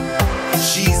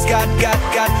 She's got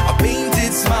a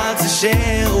painted smile to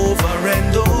share over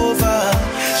and over.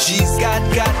 She's got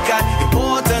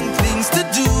important things to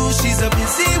do. She's a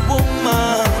busy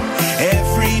woman.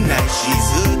 Every night she's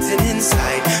hurting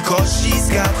inside, 'cause she's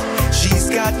got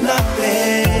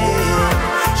nothing.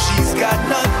 She's got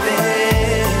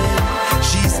nothing.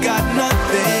 She's got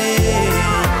nothing.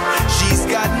 She's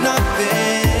got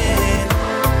nothing.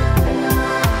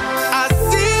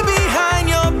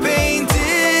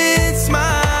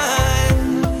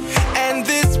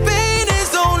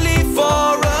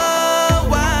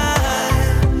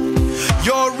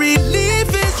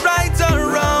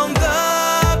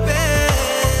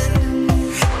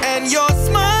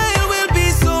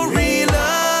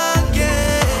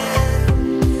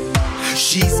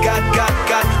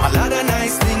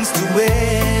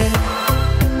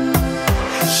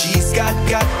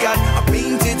 Got a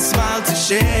painted smile to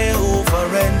share over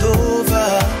and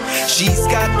over. She's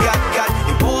got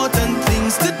important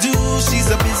things to do. She's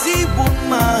a busy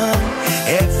woman.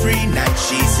 Every night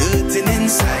she's hurting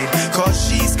inside, 'cause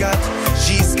she's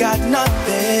got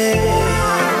nothing.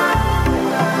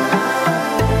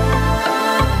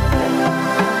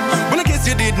 Well, I guess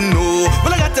you didn't know.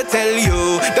 Well, I got to tell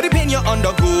you that the pain you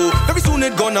undergo, very soon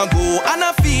it gonna go, and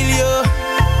I feel you.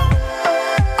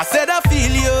 I said I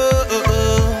feel you.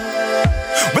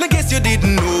 Well, I guess you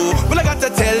didn't know. Well, I got to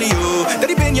tell you that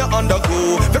the pain you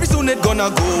undergo, very soon it gonna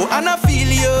go, and I feel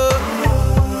you.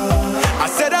 I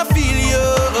said I feel you.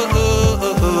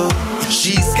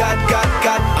 She's got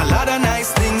a lot of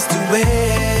nice things to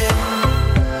wear.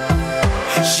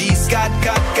 She's got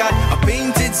a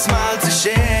painted smile to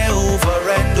share over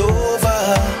and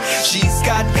over. She's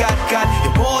got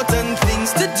important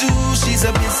things to do. She's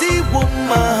a busy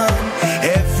woman.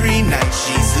 Every night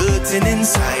she's hurting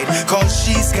inside, 'cause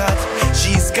she's got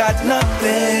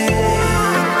nothing.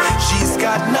 She's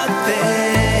got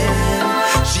nothing.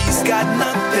 She's got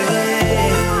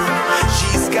nothing.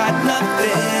 She's got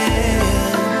nothing.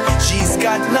 She's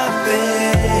got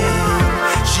nothing.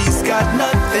 She's got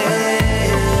nothing.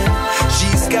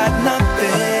 She's got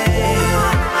nothing.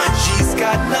 She's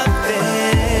got nothing.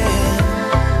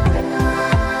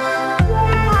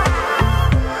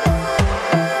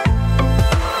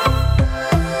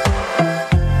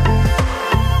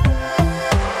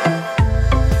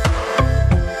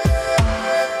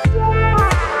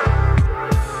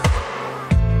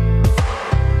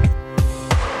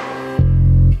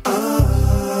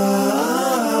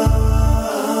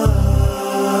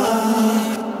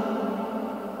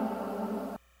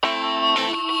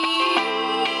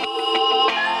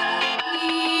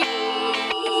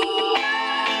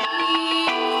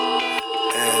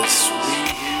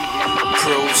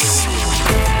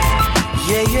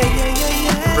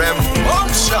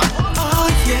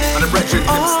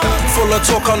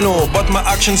 Talk I know, but my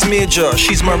actions major.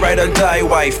 She's my ride or die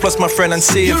wife, plus my friend and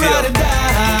savior. You ride or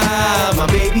die, my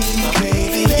baby.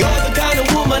 You're the kind of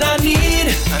woman I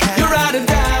need. You ride or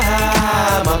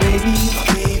die, my baby.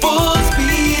 Full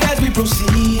speed as we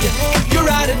proceed. You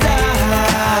ride or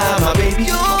die, my baby.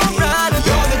 You're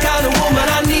the kind of woman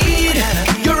I need.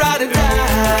 You ride or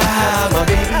die, my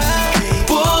baby.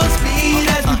 Full speed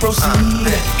as we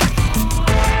proceed.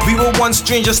 We were once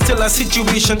strangers, still our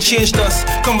situation changed us.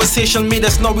 Conversation made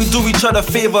us, now we do each other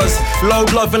favors.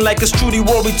 Loud loving like it's truly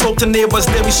war, we talk to neighbors.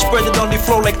 Then we spread it on the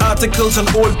floor like articles and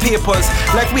old papers.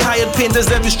 Like we hired painters,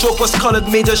 every stroke was colored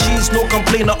major. She's no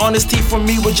complainer, honesty for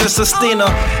me was just a sustainer.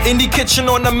 In the kitchen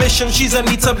on a mission, she's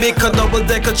Anita Baker.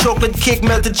 Double-decker chocolate cake,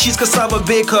 melted cheese, cassava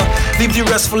baker. Leave the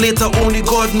rest for later, only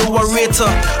God know I rate her.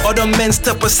 Other men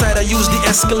step aside, I use the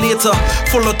escalator.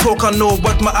 Full of talk, I know,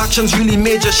 but my actions really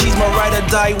major. She's my ride or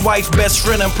die wife, best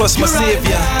friend, and plus my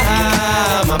savior.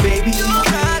 My baby,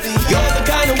 you're the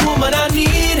kind of woman I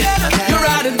need. You're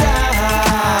ride or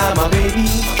die, my baby.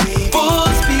 Full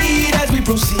speed as we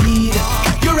proceed.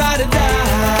 You're ride or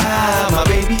die, my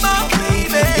baby.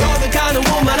 You're the kind of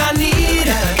woman I need.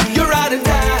 You're ride or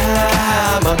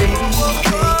die, my baby.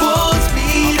 Full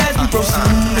speed as we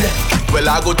proceed. Well,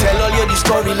 I go tell all you the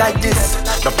story like this.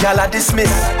 The girl I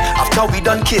dismiss after we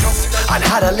done kiss and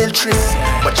had a little tryst.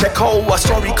 But check how a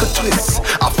story could twist.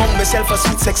 I found myself a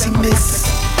sweet, sexy miss.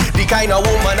 The kind of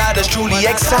woman that does truly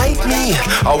excite me.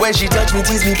 Or when she touch me,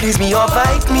 tease me, please me, or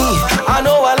bite me. I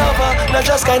know I love her, not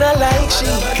just kinda like she.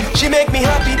 She make me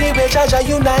happy, the way Jaja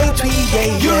unite we,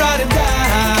 yeah. You're ride or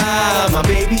die, my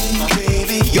baby.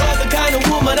 You're the kind of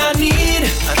woman I need.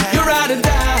 You're ride or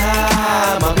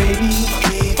die, my baby.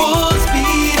 Full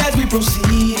speed as we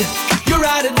proceed. You're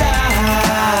ride or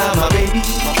die, my baby.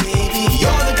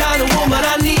 You're the kind of woman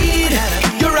I need.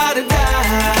 You're ride or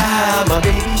die, my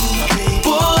baby.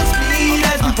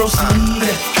 Proceed.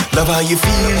 Love how you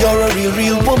feel, you're a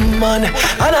real woman.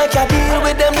 And I can't deal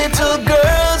with them little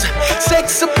girls.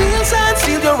 Sex appeal, and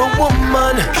still you're a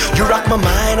woman. You rock my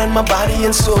mind and my body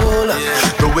and soul.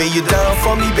 The way you down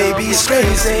for me, baby, is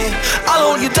crazy.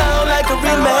 I'll hold you down like a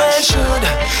real man should.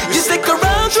 You stick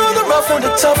around through the rough and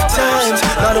the tough times.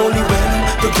 Not only when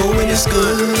the going is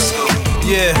good.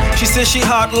 Yeah, she says she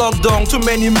heart locked down, too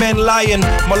many men lying.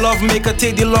 My love make her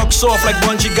take the locks off like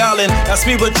Bungie Garlin. That's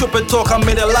me with triple talk, I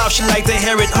made her laugh, she like to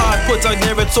hear it. Hard put her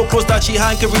near it, so close that she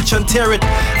hand can reach and tear it.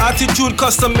 Attitude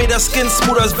custom made her skin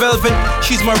smooth as velvet.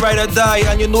 She's my ride or die,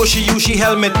 and you know she use she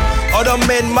helmet. Other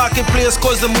men marketplace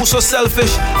cause they move so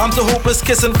selfish. I'm too hopeless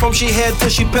kissing from she head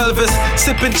to she pelvis.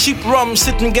 Sipping cheap rum,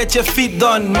 sit and get your feet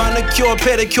done. Manicure,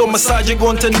 pedicure, massage, you're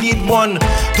going to need one.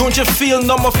 Don't you feel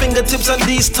numb my fingertips and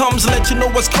these thumbs? Let you know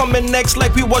what's coming next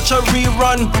like we watch a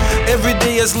rerun. Every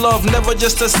day is love, never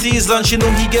just a season. She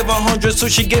know he gave 100 so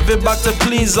she gave it back to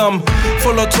please him.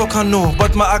 Full of talk I know,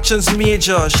 but my actions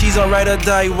major. She's a ride or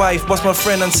die wife, but my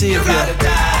friend and savior. You're ride or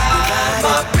die,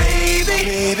 my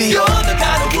baby. You're the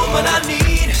kind of woman I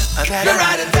need. You're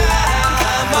ride or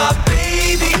die, my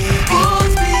baby. Full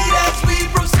speed as we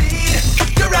proceed.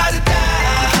 You're ride or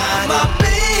die, my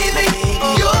baby.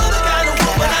 You're the kind of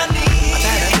woman I need.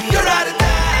 You're ride or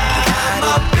die,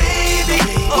 my baby.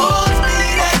 Full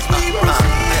speed as we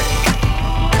proceed.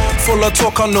 Full of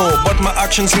talk I know, but my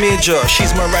actions major.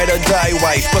 She's my ride or die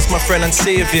wife, plus my friend and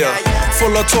savior.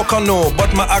 Full of talk I know,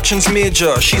 but my actions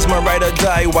major. She's my ride or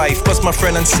die wife, plus my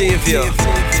friend and savior.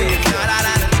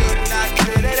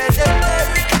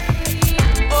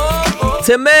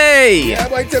 Timmy! Yeah,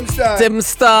 boy, Tim Star. Tim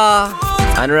Star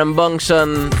and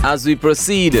Rambunction as we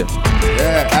proceed.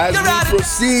 Yeah, as we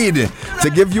proceed to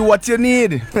give you what you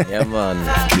need. Yeah, man.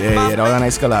 Yeah, that was a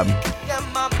nice collab.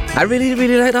 I really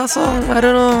like that song. I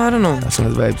don't know. That's one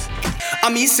of the vibes.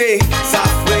 Ami say,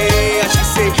 Safwe, and she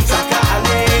say, Saka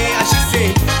Ale, and she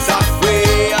say, Safwe,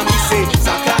 Ami say,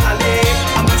 Saka Ale,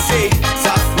 Ami say,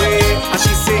 Safwe, and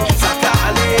she say, Saka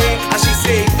Ale, and she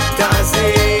say, Daze,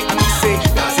 Ami say,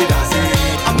 Daze, Daze,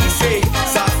 Ami say,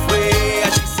 Safwe,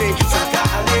 and she say, Saka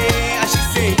Ale, and she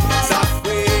say,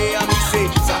 Safwe, Ami say,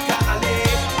 Saka Ale,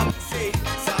 Ami say,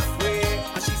 Safwe,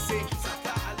 and she say,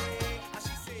 Saka Ale, and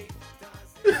she say,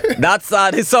 Daze. That's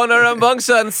the sound of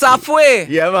Rambunction, Safwe.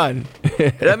 Yeah, man.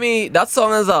 That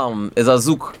song is a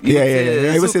zouk.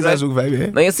 Yeah. I would say it's a zouk vibe, yeah.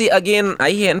 Now you see, again,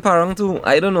 I hear in Parang too.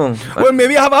 I don't know. Well,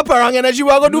 maybe have a parang energy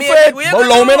we're going to do for it. We But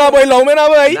low me now,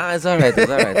 boy. Nah, it's alright.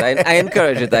 I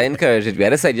encourage it. We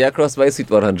had to side you across by Sweet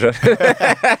 100.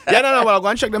 Yeah, no, well, I'll go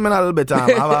and check them in a little bit.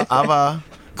 Have a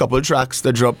couple tracks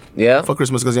to drop for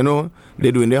Christmas, because you know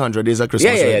they're doing the 100 days of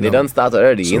Christmas. Yeah, they done start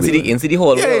already. So in the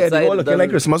whole yeah, they all looking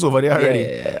like Christmas over there already.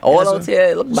 Yeah. All out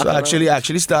here, look back. So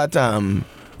actually start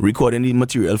recording the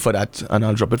material for that, and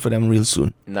I'll drop it for them real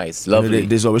soon. Nice, lovely.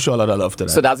 There's always show a lot of love to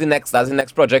that. So that's the next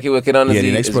project you're working on. Yeah,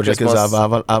 the next project is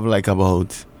I've like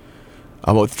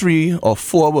about 3 or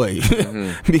 4 boy,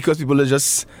 because people will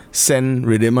just send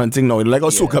rhythm and thing now, like how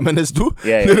soca ministers do.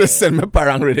 They just send me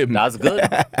parang rhythm. That's good.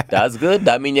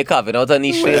 That means you're carving out a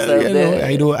niche for yourself there.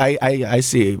 I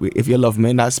say, if you love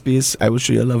me in that space, I will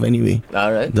show you love anyway.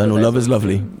 All right. Then love is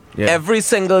lovely. every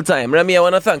single time. Remy, I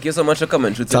want to thank you so much for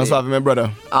coming through today. Thanks for having me,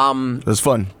 brother. It was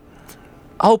fun.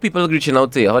 How people reaching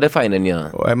out to you? How they finding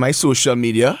you? My social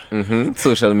media.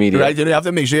 Social media. Right, you have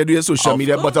to make sure you do your social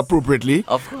media, but appropriately.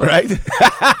 Of course. Right?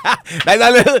 That's a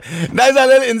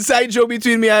little inside joke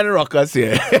between me and Rockers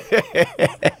here.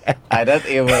 I don't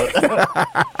even.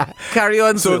 Carry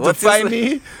on. So to find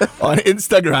me on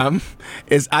Instagram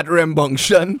is at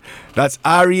Rembunction. That's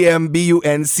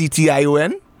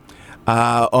REMBUNCTION.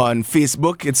 On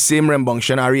Facebook, it's same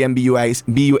Rembunction,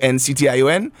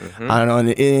 REMBUNCTION. And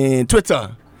on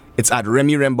Twitter, it's at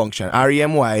Remy Rembunction,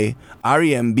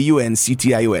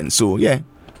 REMBUNCTION. So yeah,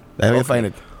 there you find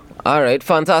it. All right,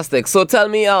 fantastic. So tell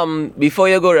me, before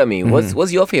you go, Remy,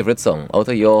 what's your favorite song out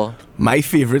of your? My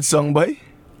favorite song, boy.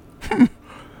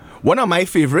 One of my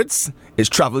favorites is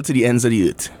 "Travel to the Ends of the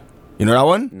Earth." You know that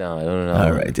one? No, I don't know.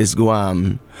 All right, let's go.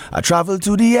 I travel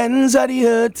to the ends of the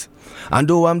earth, and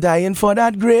though I'm dying for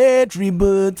that great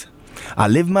rebirth, I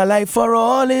live my life for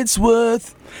all it's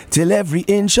worth, till every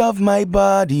inch of my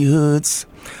body hurts.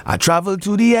 I travel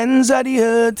to the ends of the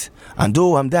earth, and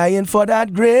though I'm dying for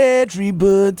that great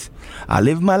rebirth, I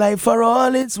live my life for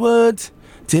all it's worth,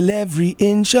 till every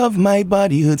inch of my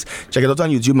body hurts. Check it out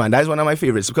on YouTube, man. That is one of my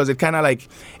favorites because it kind of like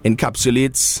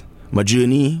encapsulates my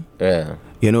journey. Yeah.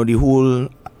 You know, the whole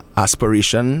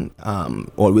aspiration,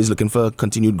 always looking for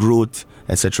continued growth,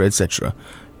 etc., etc.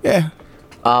 Yeah.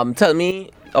 Tell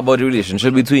me about the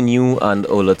relationship between you and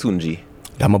Olatunji.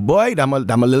 I'm a boy. I'm a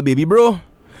little baby bro.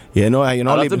 You know. A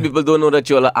lot of people don't know that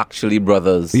you're actually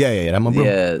brothers. Yeah. I'm a bro.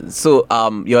 Yeah. So,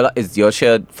 is your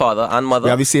shared father and mother? We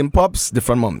have the same pops,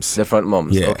 different moms. Different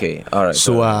moms. Yeah. Okay. All right.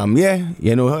 So, yeah.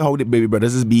 You know how the baby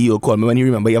brothers is be. You'll call me when you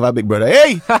remember you have a big brother.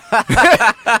 Hey.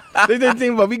 They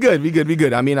think, but we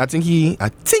good. I mean, I think he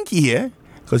here.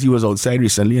 Because he was outside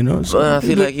recently, you know. So I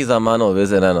feel like he's a man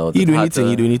always in and out. He do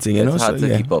anything, you know. It's hard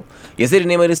to keep up. You say the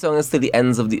name of the song is "To the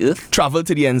Ends of the Earth"? Travel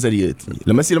to the ends of the earth.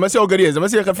 Let me see how good he is. Let me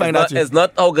see if I can find out. It's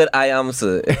not how good I am,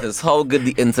 sir. It's how good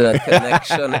the internet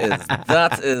connection is.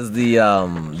 That is the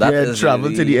is travel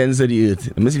really, to the ends of the earth.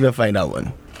 Let me see if I find that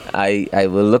one. I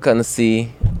will look and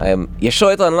see. You show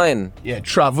it online? Yeah,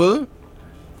 travel.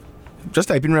 Just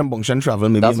type in Rembunction travel.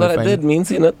 Maybe that's what I did. Mean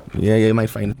seen it. Yeah, you might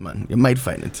find it, man. You might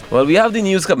find it. Well, we have the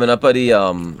news coming up at the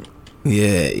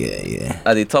Yeah.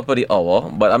 at the top of the hour,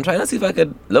 but I'm trying to see if I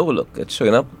could look. It's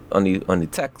showing up on the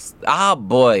text. Ah,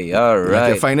 boy. All right.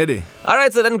 You can find it. All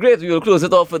right. So then, great. We will close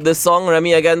it off with this song.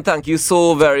 Remy, again, thank you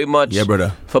so very much. Yeah,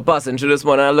 brother. For passing through this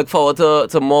morning. I look forward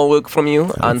to more work from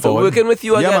you and to working with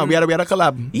you again. Yeah, man. We had a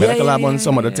collab. We had a collab on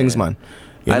some other things, man.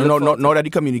 You know, now that the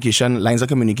communication, lines of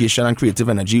communication and creative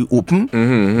energy open,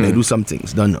 they do some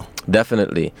things, don't know.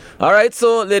 Definitely. All right,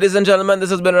 so ladies and gentlemen,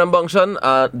 this has been Rembunction.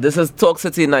 This is Talk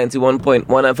City 91.1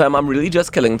 FM. I'm really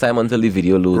just killing time until the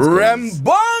video loads.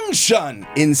 Rembunction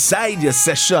inside your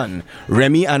session.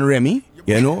 Remy and Remy,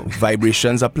 you know,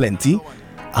 vibrations are plenty.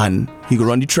 And he go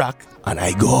on the track and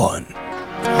I go on.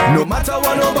 No matter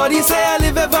what nobody say, I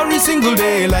live every single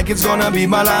day like it's gonna be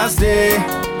my last day.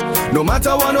 No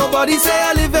matter what nobody say,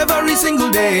 I live every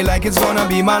single day like it's gonna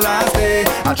be my last day.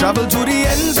 I travel to the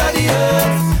ends of the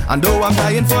earth, and though I'm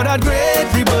dying for that great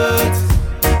rebirth,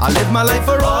 I live my life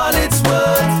for all it's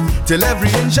worth, till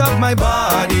every inch of my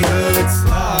body hurts.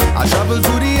 I travel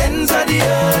to the ends of the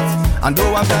earth, and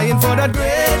though I'm dying for that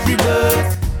great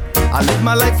rebirth, I live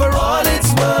my life for all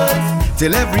it's worth,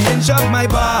 till every inch of my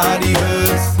body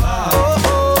hurts.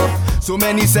 So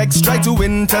many sects try to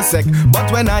intersect,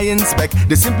 but when I inspect,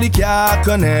 they simply can't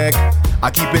connect. I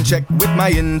keep in check with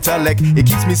my intellect. It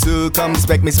keeps me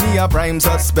circumspect, makes me a prime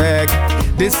suspect.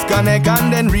 Disconnect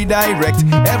and then redirect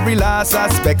every last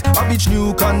aspect of each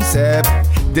new concept.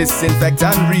 Disinfect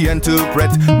and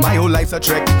reinterpret. My whole life's a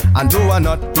trek, and though I'm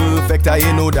not perfect, I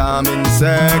ain't no damn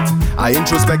insect. I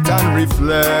introspect and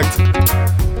reflect.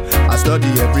 I study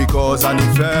every cause and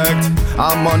effect.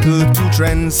 I'm on earth to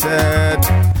trendset.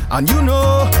 And you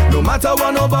know, no matter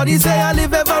what nobody say, I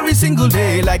live every single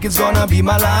day like it's gonna be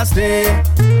my last day.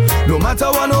 No matter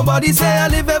what nobody say, I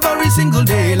live every single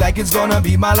day like it's gonna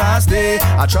be my last day.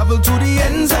 I travel to the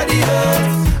ends of the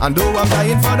earth, and though I'm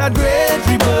dying for that great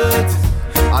rebirth,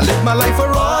 I live my life for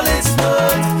all it's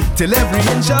worth, till every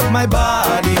inch of my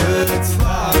body hurts.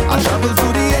 I travel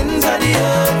to the ends of the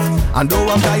earth, and though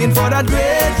I'm dying for that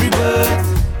great rebirth,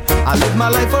 I live my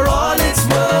life for all it's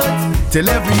worth, till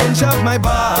every inch of my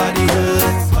body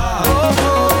hurts.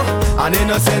 And And in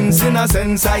a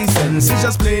sense, I sense it's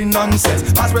just plain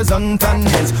nonsense. Past, present, and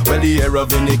hence. Well, the air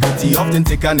of iniquity often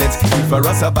take a net. If for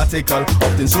a sabbatical,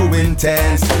 often so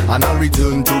intense. And I'll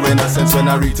return to innocence when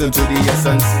I return to the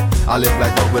essence. I live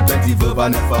like God with plenty verb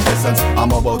and effervescence.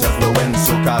 I'm about affluence,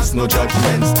 so cast no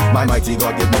judgments. My mighty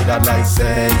God give me that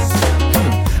license.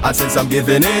 And since I'm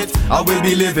giving it, I will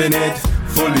be living it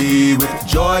fully with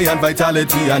joy and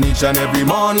vitality. And each and every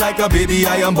morn, like a baby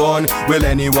I am born. Will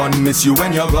anyone miss you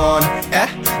when you're gone?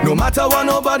 No matter what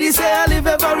nobody say, I live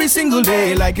every single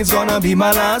day like it's gonna be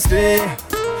my last day.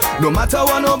 No matter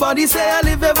what nobody say, I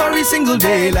live every single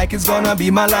day like it's gonna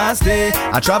be my last day.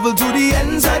 I travel to the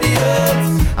ends of the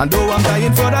earth, and though I'm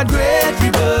dying for that great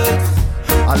rebirth,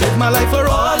 I live my life for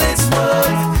all it's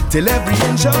worth, till every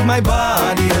inch of my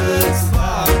body hurts.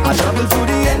 I travel to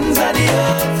the ends of the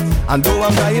earth, and though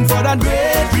I'm dying for that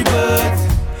great rebirth,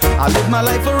 I live my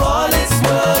life for all it's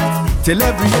worth, till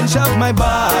every inch of my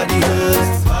body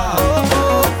hurts.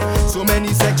 So many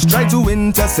sects try to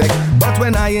intersect, but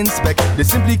when I inspect, they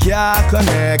simply can't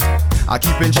connect. I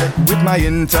keep in check with my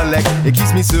intellect. It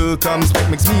keeps me circumspect,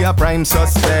 makes me a prime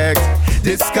suspect.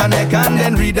 Disconnect and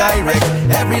then redirect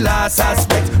every last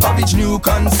aspect of each new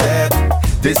concept.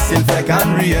 Disinfect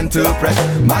and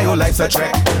reinterpret. My whole life's a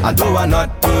trek, and though I'm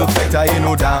not perfect, I ain't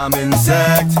no damn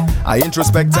insect. I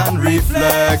introspect and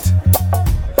reflect.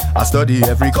 I study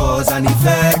every cause and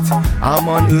effect. I'm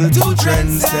on earth to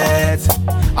trend set.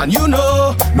 And you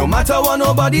know, no matter what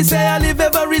nobody say, I live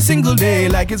every single day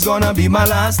like it's gonna be my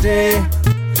last day.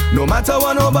 No matter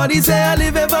what nobody say, I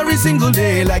live every single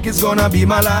day like it's gonna be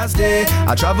my last day.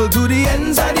 I travel to the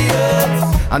ends of the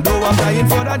earth, and though I'm dying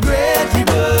for that great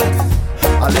rebirth,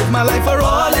 I live my life for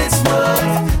all it's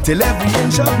worth, till every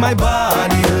inch of my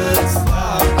body hurts.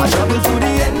 I travel to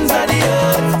the ends of the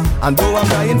earth, and though I'm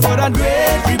dying for that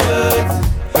great rebirth,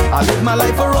 I live my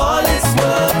life for all it's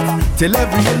worth, till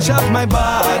every inch of my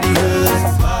body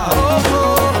hurts.